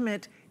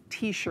ultimate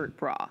t-shirt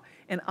bra.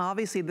 And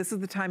obviously this is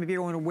the time of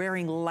year when we're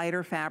wearing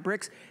lighter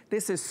fabrics.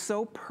 This is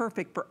so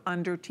perfect for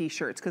under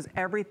t-shirts because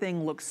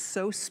everything looks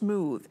so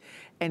smooth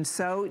and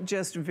so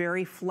just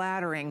very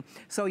flattering.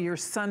 So your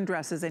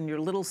sundresses and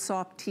your little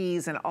soft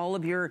tees and all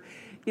of your,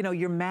 you know,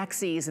 your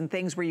maxis and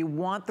things where you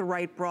want the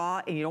right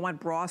bra and you don't want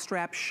bra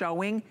straps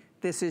showing,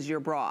 this is your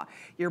bra.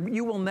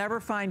 You will never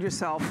find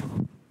yourself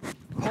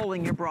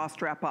pulling your bra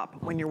strap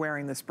up when you're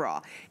wearing this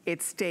bra.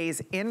 It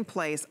stays in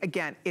place.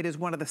 Again, it is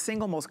one of the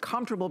single most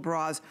comfortable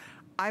bras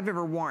I've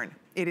ever worn.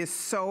 It is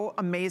so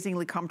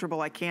amazingly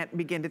comfortable. I can't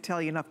begin to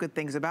tell you enough good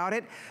things about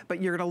it,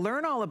 but you're gonna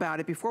learn all about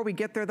it. Before we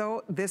get there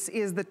though, this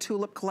is the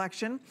Tulip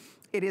collection.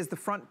 It is the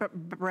front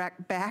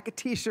back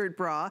t-shirt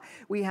bra.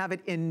 We have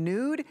it in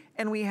nude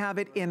and we have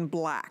it in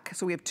black.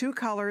 So we have two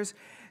colors.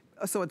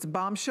 So it's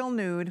bombshell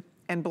nude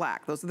and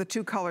black. Those are the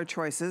two color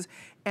choices.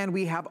 And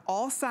we have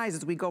all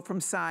sizes. We go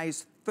from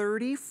size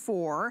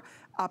 34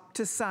 up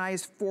to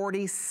size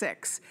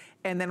 46.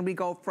 And then we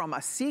go from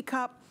a C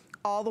cup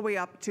all the way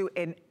up to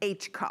an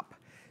H cup.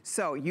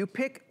 So you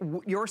pick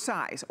your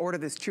size, order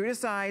this true to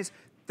size,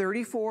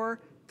 34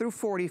 through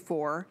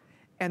 44,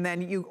 and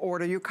then you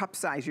order your cup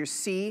size, your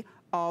C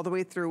all the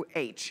way through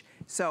H.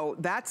 So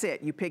that's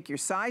it. You pick your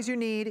size you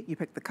need, you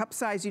pick the cup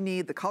size you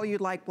need, the color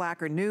you'd like,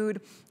 black or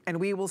nude, and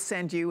we will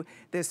send you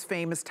this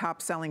famous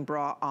top-selling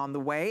bra on the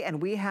way.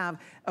 And we have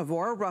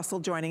Avora Russell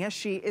joining us.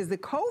 She is the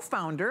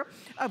co-founder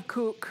of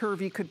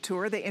Curvy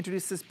Couture. They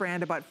introduced this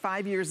brand about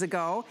 5 years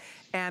ago,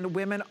 and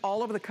women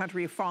all over the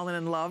country have fallen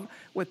in love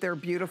with their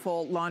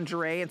beautiful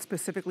lingerie and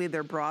specifically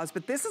their bras.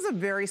 But this is a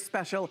very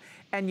special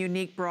and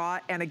unique bra.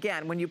 And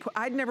again, when you put,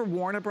 I'd never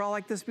worn a bra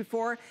like this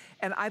before,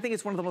 and I think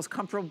it's one of the most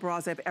comfortable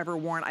bras I've ever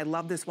worn. I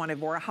love this one,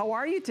 Avora. How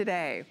are you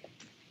today?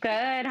 Good.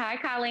 Hi,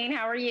 Colleen.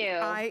 How are you?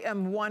 I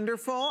am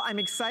wonderful. I'm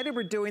excited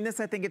we're doing this.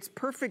 I think it's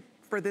perfect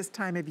for this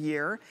time of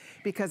year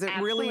because it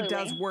really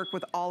does work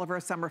with all of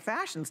our summer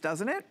fashions,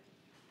 doesn't it?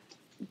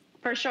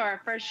 For sure,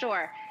 for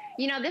sure.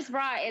 You know, this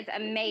bra is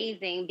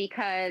amazing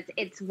because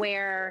it's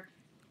where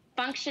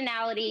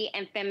functionality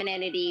and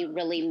femininity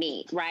really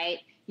meet, right?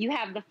 You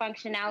have the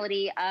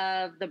functionality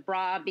of the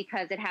bra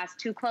because it has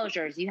two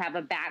closures. You have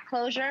a back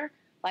closure,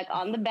 like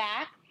on the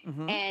back,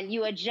 and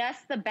you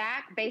adjust the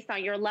back based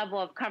on your level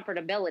of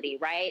comfortability,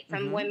 right?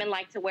 Some women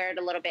like to wear it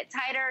a little bit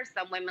tighter.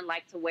 Some women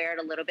like to wear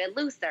it a little bit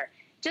looser.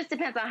 Just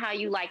depends on how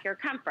you like your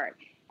comfort.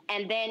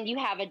 And then you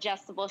have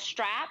adjustable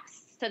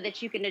straps so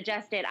that you can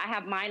adjust it. I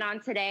have mine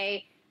on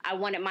today. I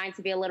wanted mine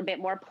to be a little bit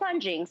more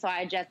plunging, so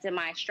I adjusted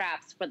my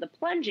straps for the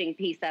plunging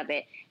piece of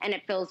it, and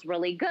it feels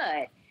really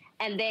good.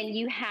 And then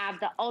you have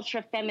the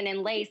ultra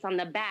feminine lace on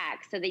the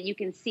back so that you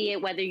can see it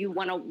whether you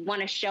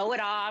want to show it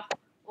off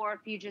or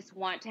if you just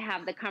want to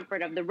have the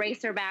comfort of the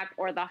racer back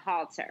or the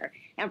halter.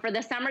 And for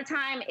the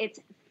summertime, it's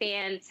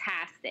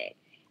fantastic.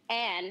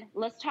 And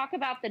let's talk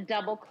about the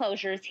double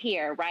closures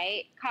here,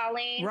 right,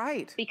 Colleen?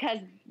 Right. Because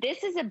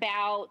this is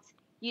about,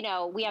 you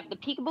know, we have the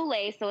peekaboo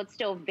lace, so it's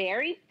still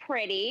very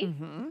pretty.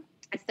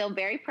 It's still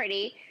very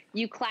pretty.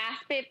 You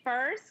clasp it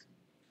first,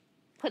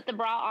 put the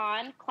bra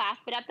on,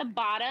 clasp it at the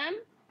bottom,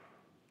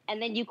 and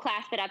then you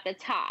clasp it at the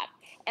top.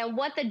 And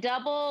what the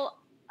double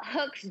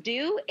hooks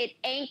do, it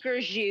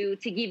anchors you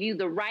to give you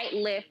the right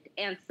lift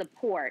and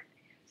support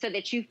so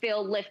that you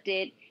feel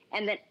lifted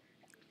and then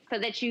so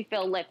that you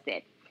feel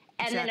lifted.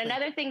 And then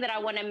another thing that I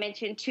want to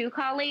mention too,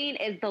 Colleen,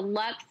 is the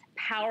Luxe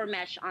Power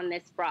Mesh on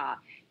this bra.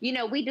 You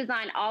know, we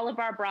design all of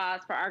our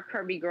bras for our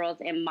curvy girls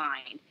in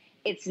mind.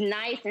 It's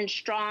nice and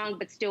strong,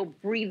 but still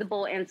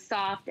breathable and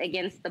soft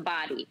against the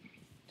body.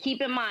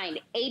 Keep in mind,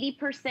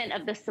 80%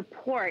 of the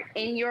support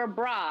in your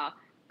bra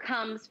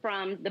comes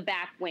from the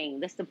back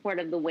wing, the support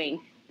of the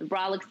wing. The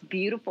bra looks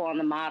beautiful on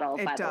the model,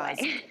 by the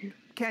way.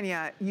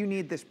 Kenya, you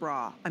need this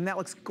bra, and that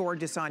looks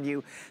gorgeous on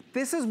you.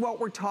 This is what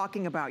we're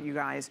talking about, you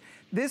guys.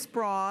 This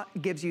bra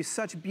gives you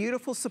such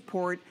beautiful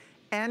support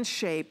and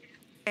shape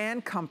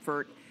and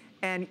comfort,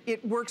 and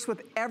it works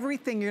with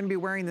everything you're gonna be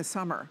wearing this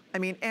summer. I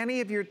mean,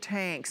 any of your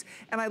tanks.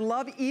 And I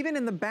love, even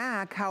in the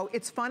back, how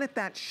it's fun if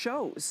that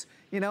shows.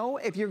 You know,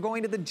 if you're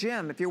going to the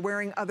gym, if you're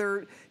wearing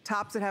other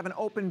tops that have an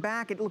open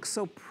back, it looks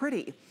so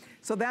pretty.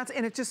 So that's,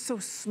 and it's just so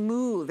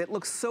smooth. It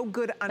looks so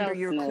good under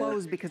your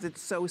clothes because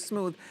it's so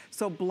smooth.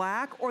 So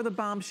black or the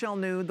bombshell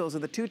nude, those are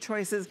the two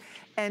choices.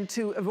 And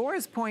to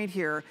Avora's point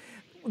here,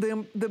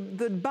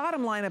 the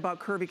bottom line about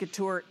Curvy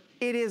Couture,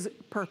 it is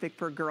perfect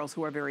for girls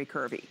who are very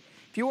curvy.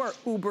 If you are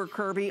uber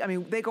curvy, I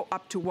mean, they go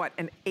up to what,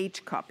 an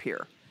H cup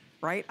here,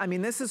 right? I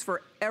mean, this is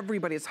for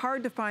everybody. It's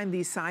hard to find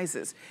these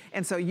sizes.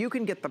 And so you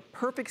can get the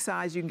perfect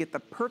size, you can get the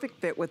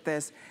perfect fit with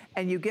this,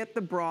 and you get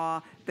the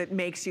bra that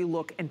makes you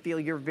look and feel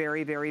your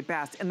very, very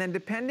best. And then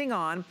depending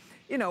on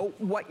you know,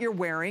 what you're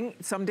wearing.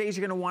 Some days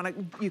you're gonna wanna,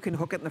 you can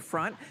hook it in the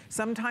front.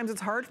 Sometimes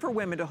it's hard for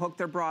women to hook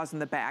their bras in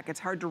the back. It's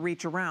hard to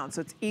reach around.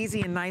 So it's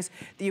easy and nice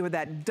that you have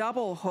that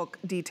double hook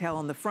detail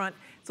in the front.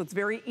 So it's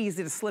very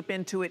easy to slip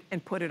into it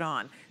and put it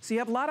on. So you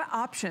have a lot of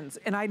options.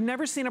 And I'd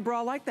never seen a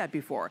bra like that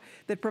before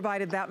that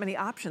provided that many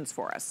options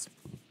for us.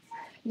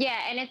 Yeah,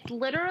 and it's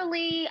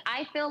literally,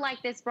 I feel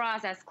like this bra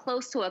is as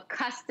close to a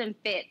custom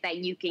fit that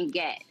you can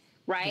get,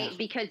 right? Yeah.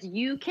 Because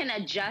you can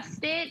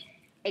adjust it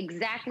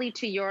exactly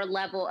to your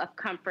level of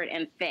comfort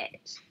and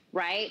fit,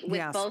 right?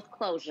 With both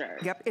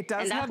closures. Yep, it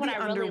does have the underwire. And that's what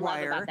I really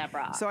love about that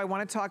bra. So I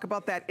want to talk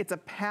about that. It's a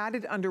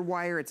padded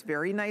underwire. It's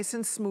very nice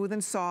and smooth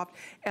and soft.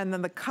 And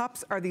then the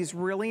cups are these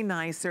really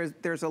nice.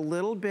 There's a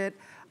little bit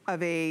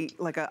of a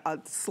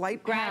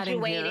slight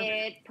padding here.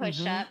 Graduated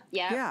push-up,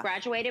 yeah.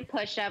 Graduated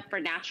push-up for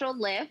natural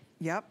lift.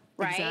 Yep,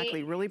 right?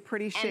 Exactly, really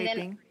pretty shaping. And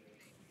then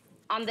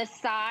on the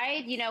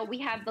side, you know, we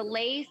have the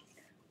lace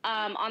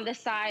on the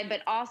side,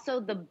 but also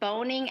the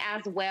boning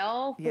as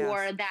well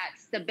for that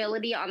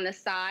stability on the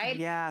side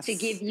to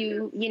give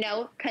you, you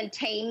know,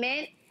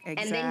 containment.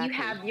 Exactly. And then you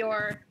have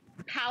your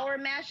power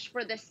mesh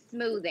for the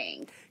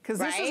smoothing. Because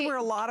this is where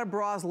a lot of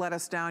bras let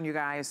us down, you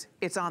guys.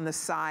 It's on the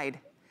side.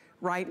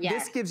 Right?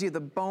 Yes. This gives you the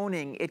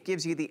boning. It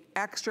gives you the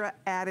extra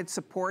added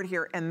support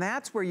here. And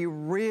that's where you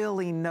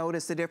really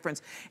notice the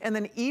difference. And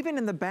then even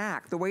in the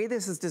back, the way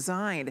this is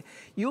designed,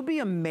 you'll be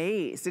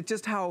amazed at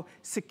just how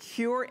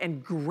secure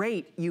and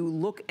great you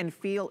look and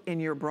feel in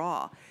your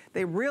bra.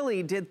 They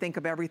really did think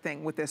of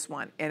everything with this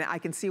one. And I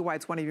can see why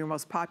it's one of your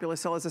most popular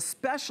sellers,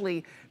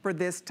 especially for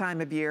this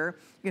time of year.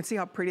 You can see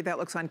how pretty that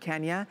looks on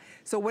Kenya.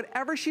 So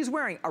whatever she's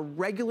wearing, a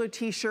regular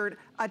t-shirt,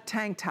 a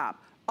tank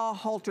top, a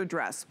halter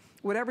dress,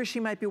 whatever she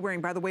might be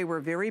wearing. By the way,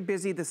 we're very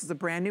busy. This is a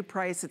brand new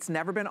price. It's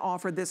never been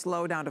offered this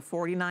low, down to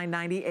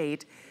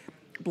 $49.98.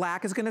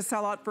 Black is gonna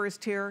sell out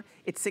first here.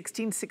 It's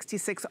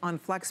 $16.66 on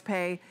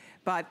FlexPay.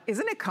 But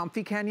isn't it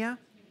comfy, Kenya?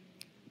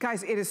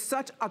 Guys, it is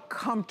such a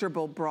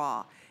comfortable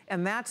bra.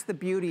 And that's the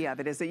beauty of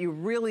it, is that you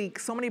really,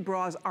 so many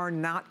bras are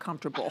not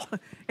comfortable.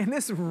 And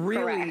this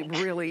really,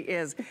 really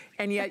is.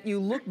 And yet you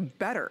look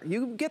better.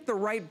 You get the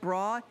right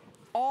bra,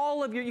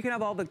 you can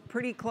have all the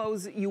pretty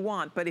clothes you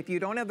want, but if you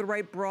don't have the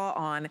right bra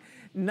on,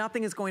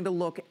 nothing is going to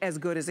look as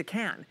good as it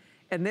can.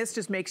 And this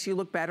just makes you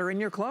look better in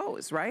your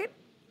clothes, right?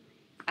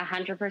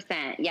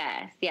 100%,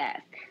 yes,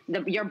 yes.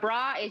 Your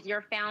bra is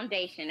your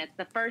foundation. It's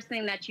the first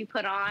thing that you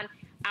put on.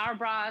 Our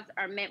bras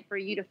are meant for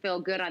you to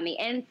feel good on the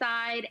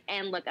inside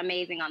and look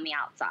amazing on the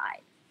outside.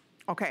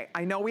 Okay,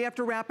 I know we have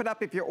to wrap it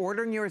up. If you're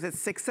ordering yours,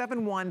 it's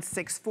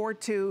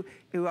 671-642.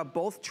 You have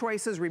both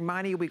choices.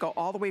 Reminding you, we go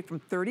all the way from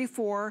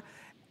 34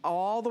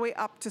 all the way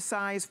up to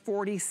size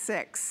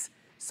 46.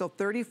 So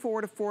 34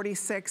 to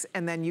 46,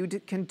 and then you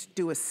can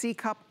do a C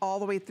cup all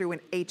the way through an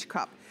H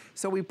cup.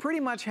 So we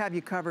pretty much have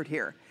you covered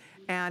here.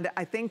 And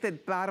I think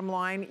that bottom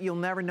line, you'll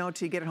never know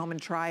till you get it home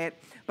and try it.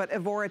 But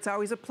Evora, it's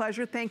always a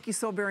pleasure. Thank you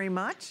so very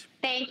much.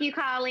 Thank you,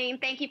 Colleen.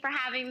 Thank you for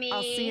having me.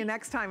 I'll see you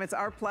next time. It's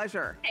our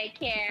pleasure. Take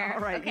care.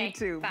 All right, you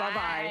too.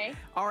 Bye-bye.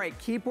 All right,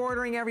 keep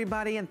ordering,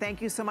 everybody. And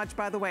thank you so much,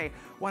 by the way.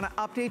 Want to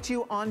update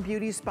you on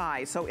Beauty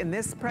Spy. So in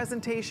this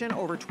presentation,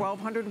 over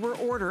 1,200 were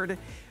ordered.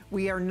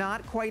 We are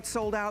not quite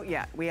sold out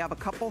yet. We have a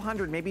couple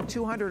hundred, maybe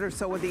 200 or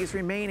so of these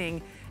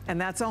remaining.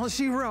 And that's all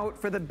she wrote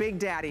for the Big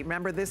Daddy.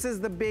 Remember, this is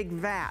the big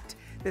vat.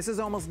 This is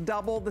almost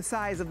double the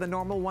size of the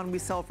normal one we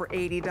sell for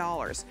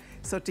 $80.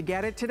 So to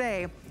get it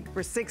today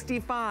for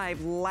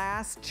 $65,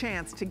 last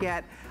chance to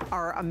get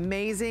our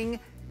amazing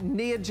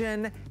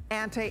Neogen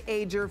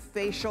anti-ager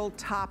facial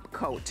top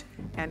coat.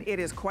 And it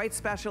is quite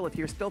special. If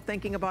you're still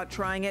thinking about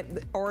trying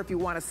it, or if you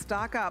want to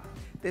stock up,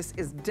 this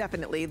is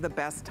definitely the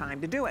best time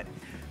to do it.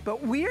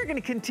 But we are going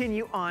to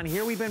continue on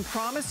here. We've been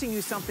promising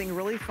you something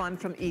really fun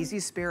from Easy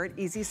Spirit.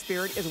 Easy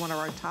Spirit is one of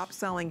our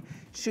top-selling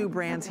shoe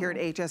brands here at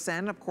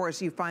HSN. Of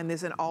course, you find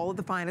this in all of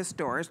the finest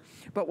stores.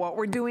 But what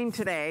we're doing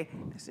today,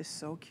 this is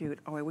so cute.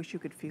 Oh, I wish you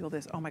could feel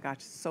this. Oh my gosh,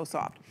 it's so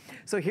soft.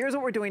 So here's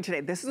what we're doing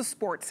today. This is a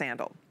sports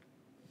sandal.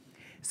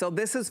 So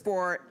this is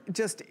for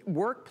just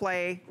work,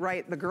 play,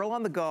 right? The girl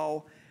on the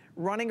go,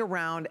 running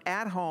around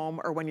at home,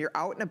 or when you're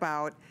out and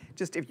about,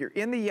 just if you're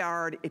in the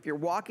yard, if you're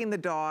walking the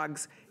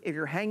dogs, if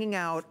you're hanging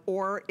out,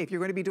 or if you're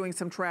going to be doing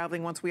some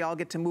traveling once we all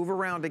get to move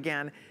around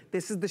again,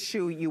 this is the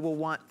shoe you will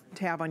want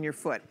to have on your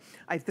foot.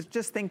 I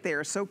just think they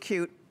are so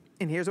cute.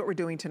 And here's what we're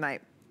doing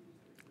tonight.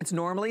 It's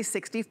normally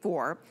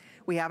 $64.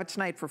 We have it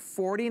tonight for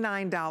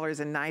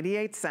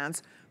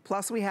 $49.98.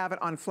 Plus we have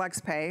it on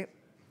FlexPay.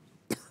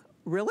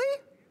 Really?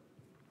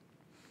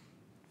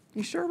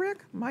 You sure,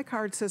 Rick? My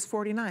card says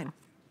 $49.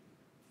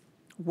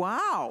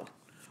 Wow.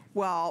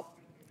 Well,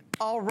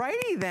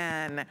 alrighty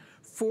then.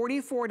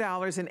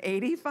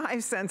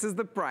 $44.85 is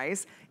the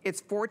price. It's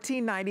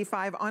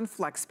 $14.95 on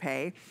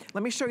FlexPay.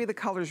 Let me show you the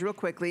colors real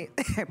quickly.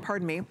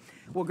 Pardon me.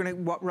 We're gonna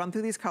run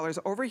through these colors.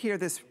 Over here,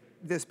 this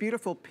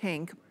beautiful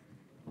pink.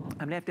 I'm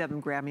gonna have to have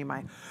them grab me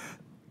my,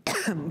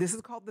 this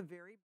is called the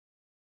Very.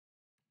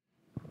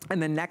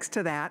 And then next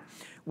to that,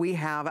 we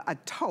have a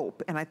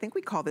taupe, and I think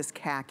we call this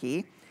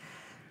khaki.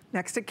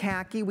 Next to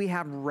khaki, we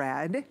have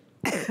red.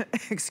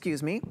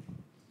 excuse me.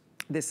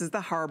 This is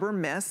the Harbor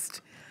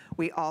Mist.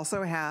 We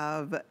also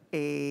have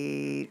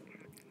a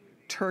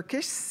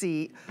Turkish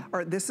Sea,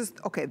 or this is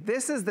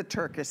the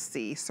Turkish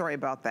Sea, sorry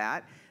about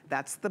that.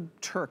 That's the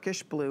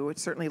Turkish blue. It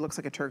certainly looks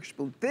like a Turkish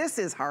blue. This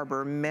is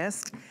Harbor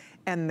Mist,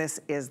 and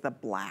this is the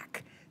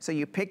black. So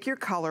you pick your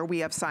color. We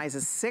have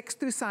sizes 6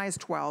 through size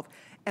 12,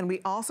 and we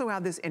also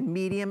have this in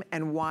medium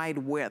and wide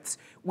widths.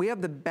 We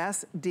have the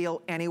best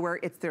deal anywhere.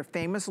 It's their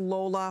famous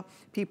Lola.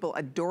 People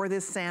adore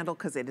this sandal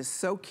because it is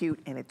so cute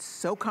and it's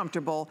so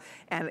comfortable.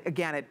 And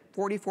again, at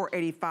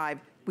 $44.85,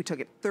 we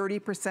took it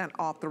 30%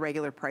 off the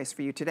regular price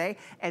for you today.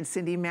 And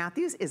Cindy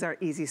Matthews is our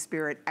Easy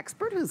Spirit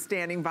expert who's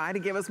standing by to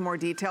give us more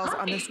details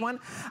on this one.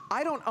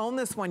 I don't own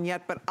this one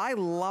yet, but I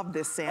love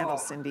this sandal,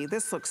 Cindy.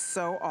 This looks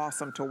so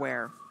awesome to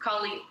wear.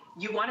 Colleen,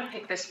 you want to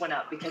pick this one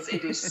up because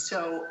it is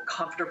so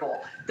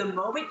comfortable. The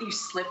moment you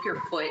slip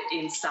your foot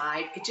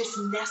inside, it just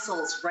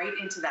nestles right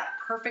into that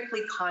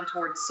perfectly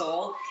contoured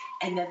sole,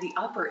 and then the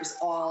upper is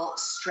all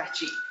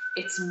stretchy.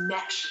 It's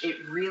mesh.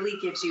 It really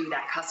gives you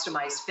that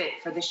customized fit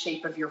for the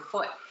shape of your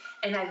foot.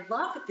 And I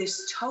love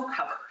this toe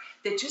cover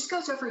that just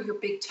goes over your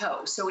big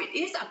toe. So it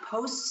is a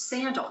post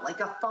sandal, like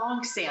a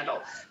thong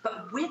sandal,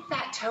 but with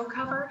that toe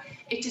cover,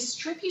 it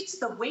distributes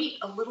the weight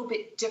a little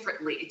bit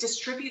differently. It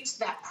distributes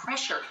that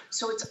pressure,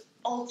 so it's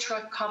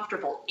ultra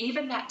comfortable.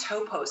 Even that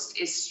toe post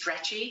is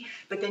stretchy,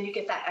 but then you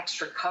get that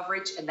extra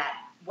coverage and that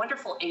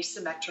wonderful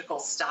asymmetrical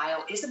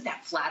style. Isn't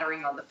that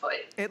flattering on the foot?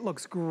 It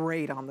looks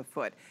great on the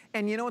foot.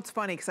 And you know what's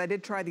funny, because I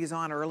did try these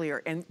on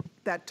earlier, and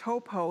that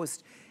toe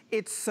post,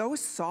 it's so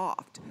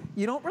soft.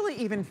 You don't really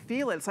even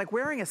feel it. It's like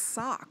wearing a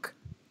sock,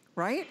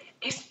 right?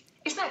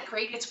 Isn't that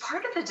great? It's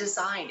part of the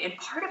design and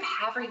part of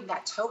having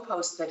that toe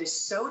post that is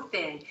so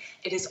thin.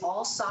 It is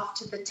all soft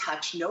to the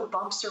touch, no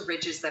bumps or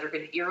ridges that are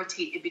going to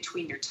irritate in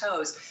between your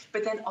toes.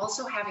 But then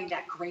also having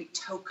that great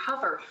toe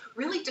cover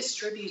really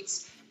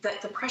distributes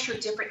the pressure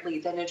differently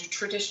than a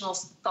traditional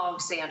thong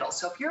sandal.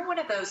 So if you're one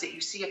of those that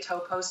you see a toe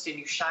post and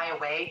you shy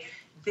away,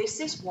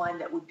 this is one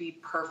that would be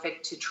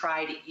perfect to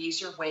try to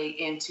ease your way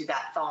into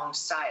that thong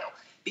style.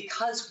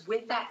 Because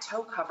with that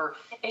toe cover,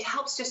 it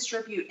helps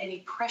distribute any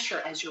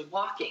pressure as you're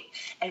walking.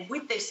 And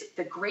with this,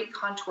 the great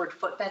contoured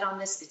footbed on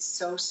this, it's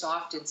so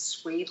soft and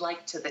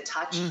suede-like to the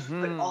touch,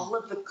 but all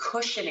of the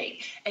cushioning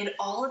and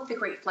all of the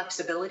great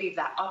flexibility of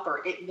that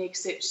upper, it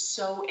makes it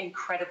so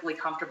incredibly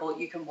comfortable.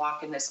 You can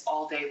walk in this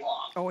all day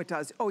long. Oh, it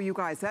does. Oh, you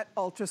guys, that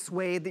ultra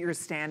suede that you're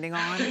standing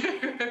on,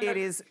 it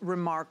is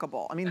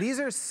remarkable. I mean, these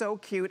are so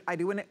cute.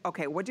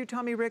 Okay, what'd you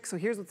tell me, Rick? So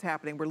here's what's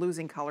happening. We're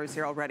losing colors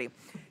here already.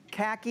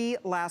 Khaki,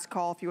 last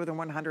call, fewer than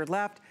 100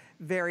 left.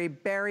 Very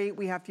berry,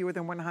 we have fewer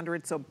than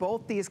 100. So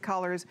both these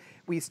colors,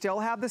 we still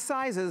have the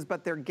sizes,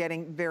 but they're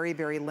getting very,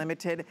 very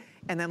limited.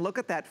 And then look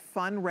at that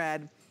fun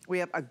red. We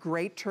have a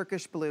great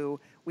Turkish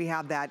blue. We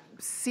have that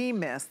sea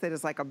mist that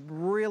is like a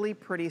really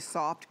pretty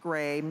soft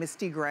gray,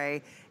 misty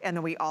gray. And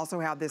then we also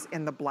have this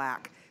in the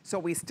black. So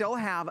we still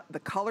have the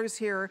colors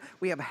here.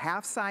 We have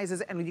half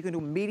sizes, and you can do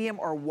medium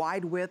or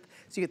wide width,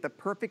 so you get the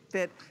perfect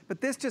fit.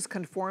 But this just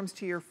conforms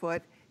to your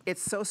foot.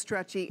 It's so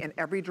stretchy in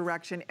every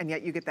direction, and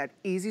yet you get that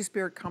Easy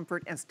Spirit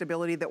comfort and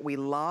stability that we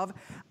love.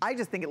 I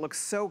just think it looks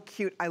so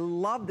cute. I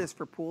love this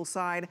for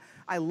poolside.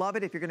 I love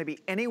it if you're gonna be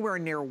anywhere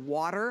near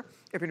water,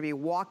 if you're gonna be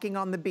walking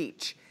on the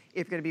beach,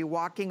 if you're gonna be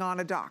walking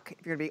on a dock,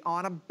 if you're gonna be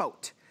on a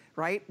boat,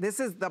 right?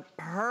 This is the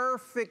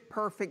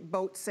perfect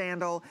boat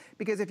sandal,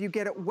 because if you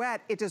get it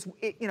wet, it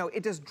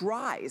just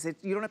dries.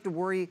 You don't have to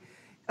worry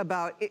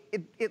about it.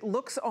 It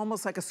looks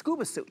almost like a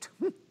scuba suit.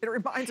 It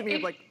reminds me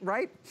of, like,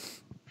 right?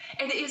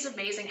 And it is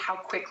amazing how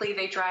quickly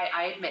they dry.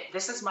 I admit,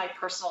 this is my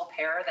personal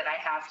pair that I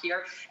have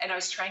here, and I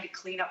was trying to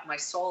clean up my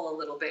sole a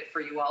little bit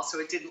for you all so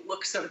it didn't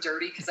look so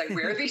dirty because I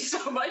wear these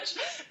so much.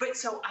 But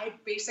so I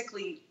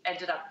basically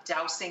ended up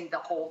dousing the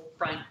whole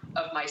front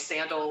of my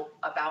sandal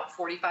about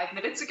 45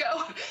 minutes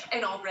ago,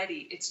 and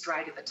already it's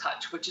dry to the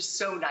touch, which is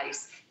so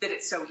nice that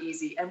it's so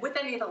easy. And with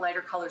any of the lighter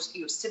colors,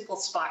 simple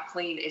spot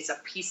clean is a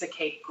piece of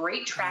cake.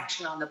 Great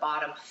traction on the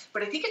bottom.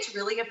 But I think it's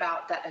really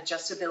about that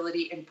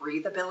adjustability and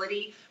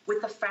breathability.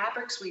 With the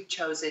fabrics we've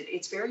chosen,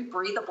 it's very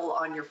breathable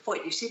on your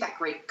foot. You see that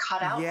great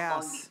cutout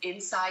along the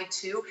inside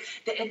too.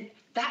 And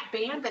that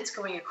band that's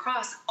going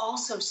across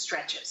also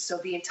stretches. So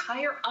the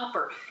entire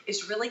upper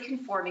is really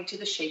conforming to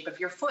the shape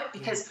of your foot,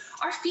 because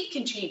our feet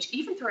can change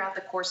even throughout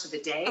the course of the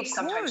day.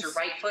 Sometimes your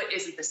right foot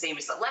isn't the same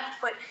as the left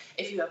foot.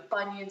 If you have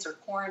bunions or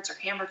corns or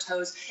hammer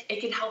toes,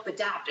 it can help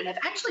adapt. And I've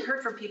actually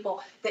heard from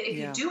people that if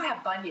you do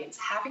have bunions,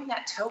 having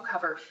that toe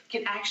cover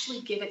can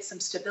actually give it some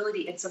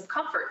stability and some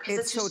comfort, because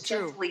it's just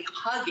gently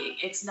hugging.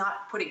 It's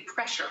not putting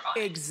pressure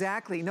on it.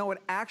 Exactly. No, it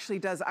actually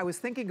does. I was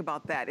thinking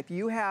about that. If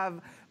you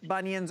have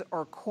bunions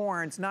or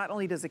corns, not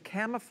only does it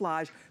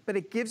camouflage, but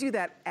it gives you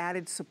that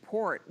added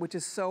support, which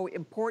is so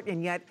important.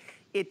 And yet,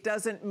 it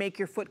doesn't make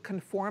your foot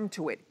conform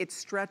to it. It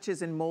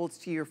stretches and molds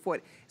to your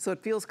foot. So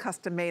it feels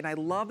custom made. And I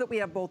love that we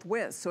have both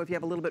widths. So if you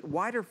have a little bit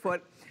wider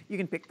foot, you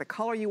can pick the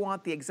color you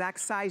want, the exact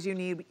size you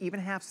need, even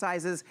half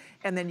sizes,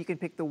 and then you can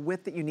pick the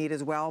width that you need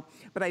as well.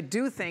 But I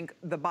do think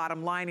the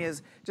bottom line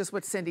is just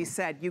what Cindy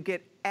said. You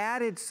get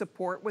added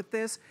support with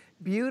this,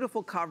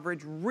 beautiful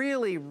coverage,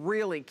 really,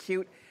 really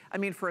cute. I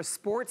mean, for a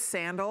sports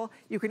sandal,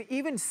 you can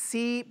even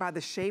see by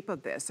the shape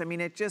of this. I mean,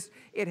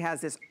 it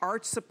has this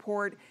arch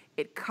support.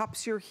 It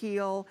cups your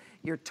heel.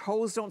 Your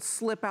toes don't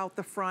slip out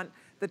the front.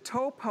 The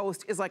toe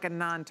post is like a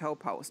non-toe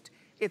post.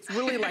 It's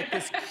really like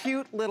this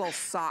cute little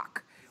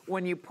sock.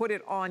 When you put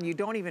it on, you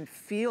don't even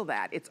feel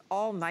that. It's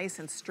all nice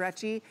and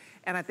stretchy,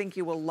 and I think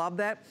you will love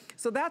that.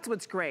 So that's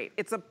what's great.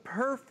 It's a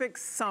perfect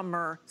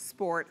summer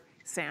sport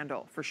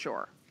sandal for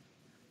sure.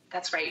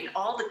 That's right, and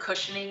all the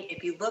cushioning,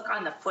 if you look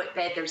on the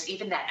footbed, there's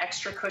even that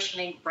extra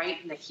cushioning right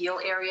in the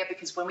heel area,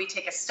 because when we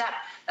take a step,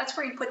 that's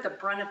where you put the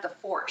brunt of the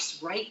force,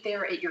 right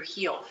there at your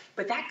heel.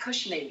 But that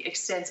cushioning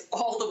extends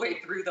all the way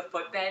through the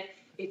footbed.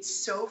 It's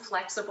so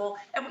flexible.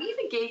 And we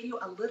even gave you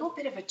a little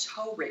bit of a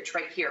toe ridge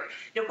right here.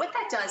 Now, what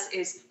that does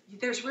is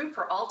there's room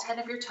for all 10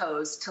 of your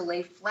toes to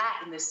lay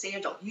flat in the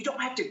sandal. You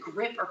don't have to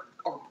grip or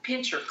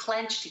pinch or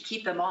clench to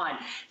keep them on.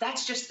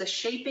 That's just the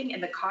shaping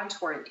and the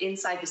contouring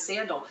inside the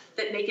sandal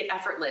that make it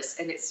effortless,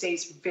 and it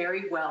stays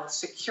very well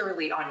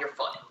securely on your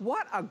foot.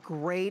 What a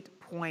great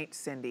point,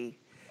 Cindy.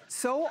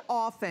 So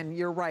often,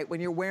 you're right,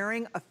 when you're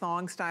wearing a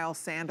thong style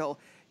sandal,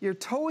 your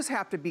toes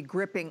have to be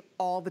gripping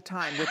all the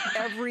time with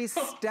every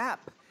step,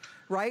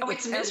 right? Oh, with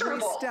it's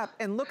miserable. Every step.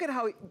 And look at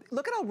how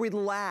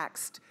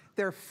relaxed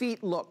their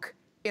feet look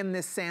in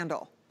this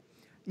sandal.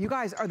 You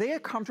guys, are they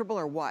comfortable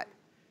or what?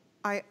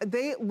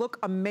 They look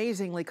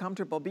amazingly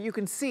comfortable, but you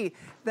can see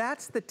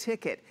that's the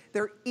ticket.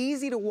 They're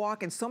easy to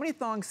walk in. So many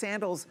thong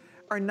sandals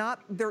are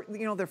not, they're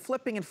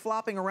flipping and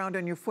flopping around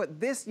on your foot.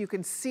 This, you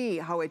can see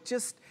how it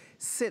just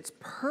sits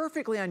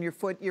perfectly on your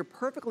foot. You're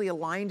perfectly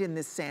aligned in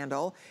this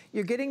sandal.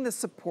 You're getting the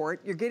support.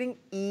 You're getting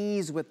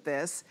ease with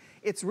this.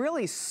 It's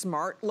really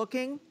smart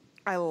looking.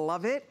 I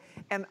love it.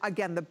 And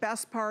again, the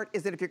best part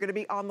is that if you're gonna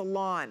be on the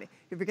lawn,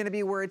 if you're gonna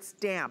be where it's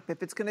damp,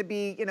 if it's gonna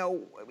be,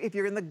 if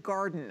you're in the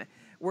garden,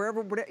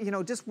 wherever,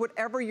 just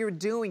whatever you're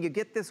doing, you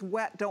get this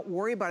wet, don't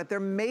worry about it. They're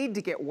made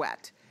to get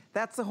wet.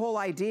 That's the whole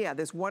idea.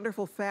 This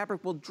wonderful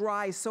fabric will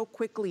dry so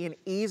quickly and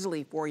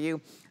easily for you.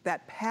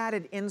 That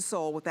padded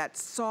insole with that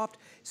soft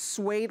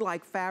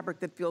suede-like fabric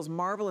that feels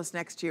marvelous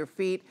next to your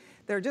feet.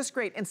 They're just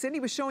great. And Cindy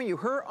was showing you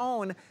her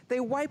own,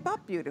 they wipe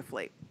up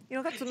beautifully.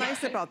 That's what's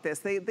nice about this.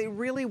 They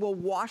really will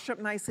wash up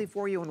nicely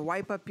for you and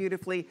wipe up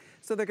beautifully.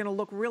 So they're gonna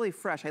look really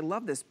fresh. I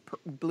love this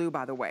blue,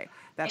 by the way.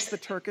 That's the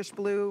Turkish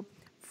blue.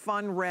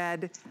 Fun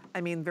red,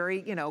 I mean,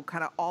 very,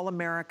 kind of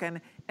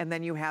all-American. And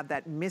then you have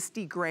that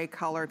misty gray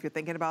color. If you're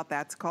thinking about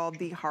that, it's called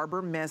the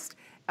Harbor Mist.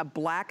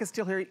 Black is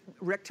still here.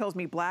 Rick tells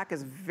me black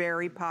is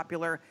very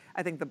popular.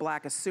 I think the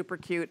black is super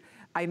cute.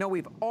 I know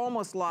we've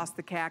almost lost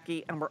the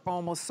khaki, and we're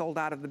almost sold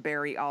out of the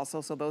berry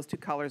also, so those two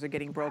colors are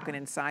getting broken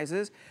in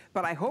sizes.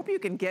 But I hope you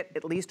can get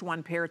at least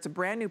one pair. It's a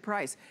brand new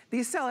price.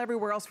 These sell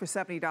everywhere else for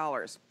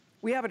 $70.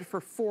 We have it for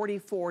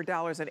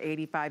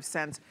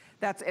 $44.85.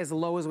 That's as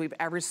low as we've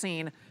ever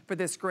seen for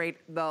this great,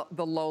 the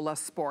Lola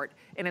Sport.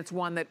 And it's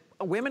one that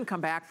women come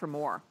back for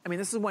more. I mean,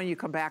 this is one you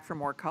come back for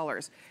more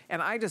colors.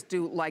 And I just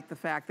do like the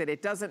fact that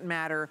it doesn't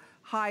matter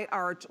high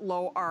arch,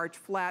 low arch,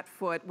 flat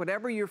foot,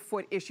 whatever your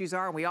foot issues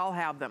are, and we all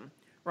have them,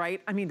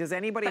 right? I mean, does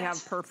anybody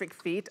have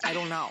perfect feet? I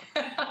don't know.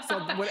 So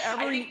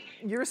whatever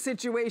your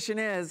situation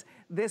is,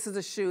 this is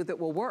a shoe that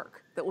will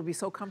work, that will be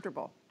so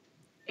comfortable.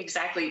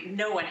 Exactly.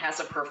 No one has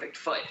a perfect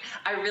foot.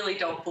 I really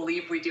don't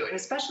believe we do. And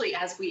especially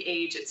as we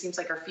age, it seems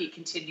like our feet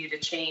continue to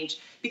change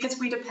because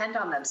we depend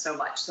on them so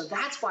much. So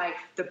that's why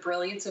the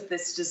brilliance of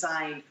this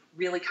design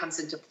really comes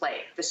into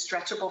play. The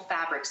stretchable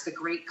fabrics, the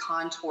great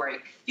contouring.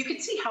 You can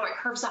see how it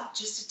curves up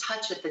just a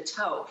touch at the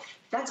toe.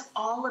 That's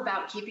all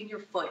about keeping your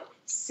foot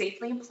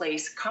safely in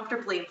place,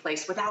 comfortably in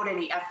place without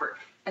any effort.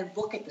 And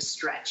look at the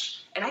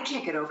stretch. And I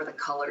can't get over the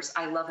colors.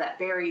 I love that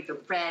berry, the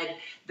red,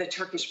 the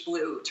Turkish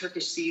blue,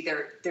 Turkish sea.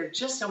 They're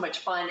just so much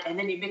fun. And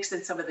then you mix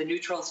in some of the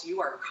neutrals. You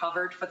are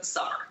covered for the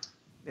summer.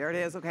 There it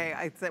is.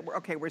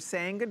 Okay, we're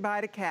saying goodbye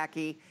to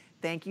khaki.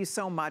 Thank you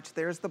so much.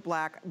 There's the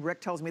black.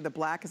 Rick tells me the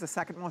black is the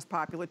second most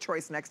popular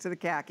choice next to the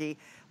khaki.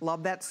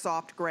 Love that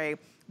soft gray.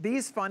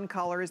 These fun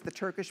colors, the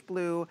Turkish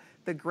blue,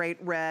 the great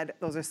red,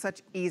 those are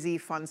such easy,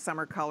 fun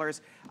summer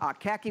colors.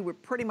 Khaki, we're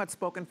pretty much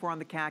spoken for on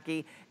the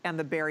khaki, and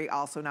the berry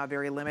also now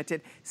very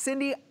limited.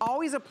 Cindy,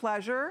 always a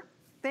pleasure.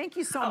 Thank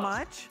you so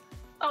much.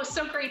 Oh,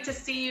 so great to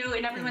see you,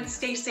 and everyone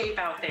stay safe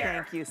out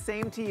there. Thank you.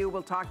 Same to you.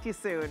 We'll talk to you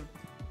soon.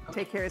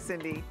 Take care,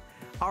 Cindy.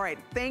 All right,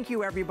 thank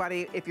you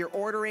everybody. If you're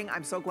ordering,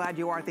 I'm so glad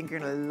you are. I think you're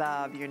gonna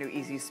love your new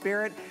Easy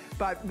Spirit.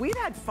 But we've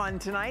had fun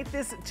tonight.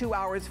 This 2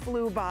 hours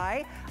flew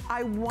by.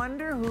 I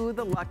wonder who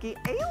the lucky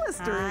A-lister is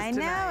tonight. I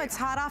know, it's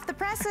hot off the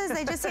presses.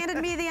 They just handed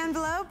me the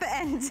envelope,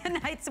 and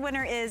tonight's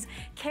winner is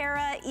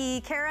Kara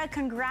E. Kara,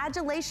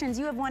 congratulations.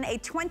 You have won a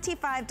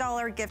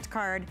 $25 gift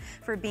card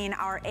for being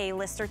our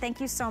A-lister.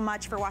 Thank you so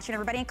much for watching,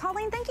 everybody. And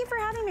Colleen, thank you for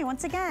having me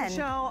once again.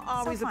 Michelle,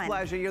 always a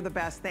pleasure. You're the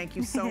best. Thank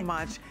you so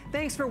much.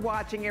 Thanks for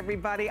watching,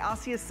 everybody. I'll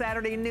see you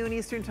Saturday noon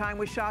Eastern Time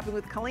with Shopping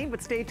with Colleen,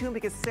 but stay tuned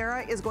because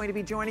Sarah is going to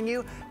be joining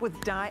you with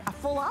a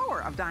full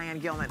hour of Diane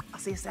Gilman. I'll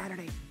see you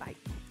Saturday. Bye.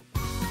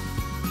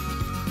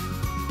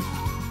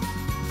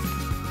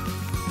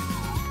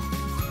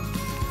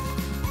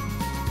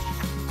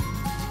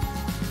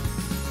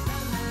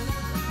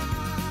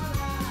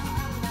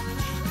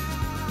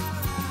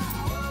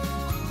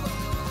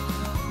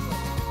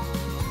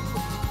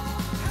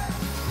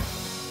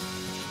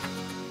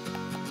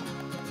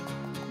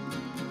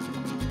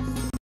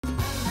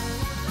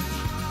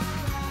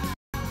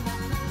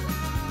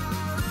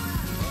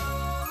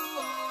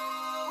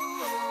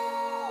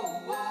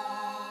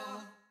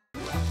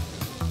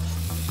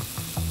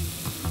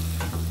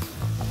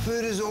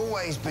 Food has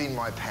always been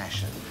my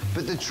passion,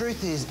 but the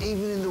truth is,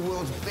 even in the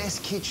world's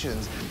best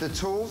kitchens, the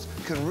tools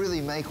can really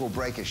make or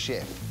break a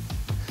chef.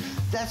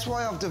 That's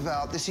why I've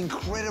developed this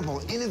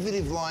incredible,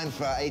 innovative line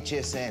for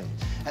HSN.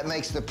 It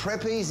makes the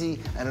prep easy,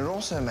 and it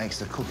also makes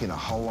the cooking a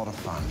whole lot of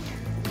fun.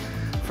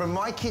 From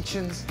my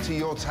kitchens to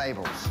your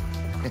tables.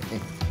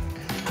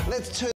 Let's turn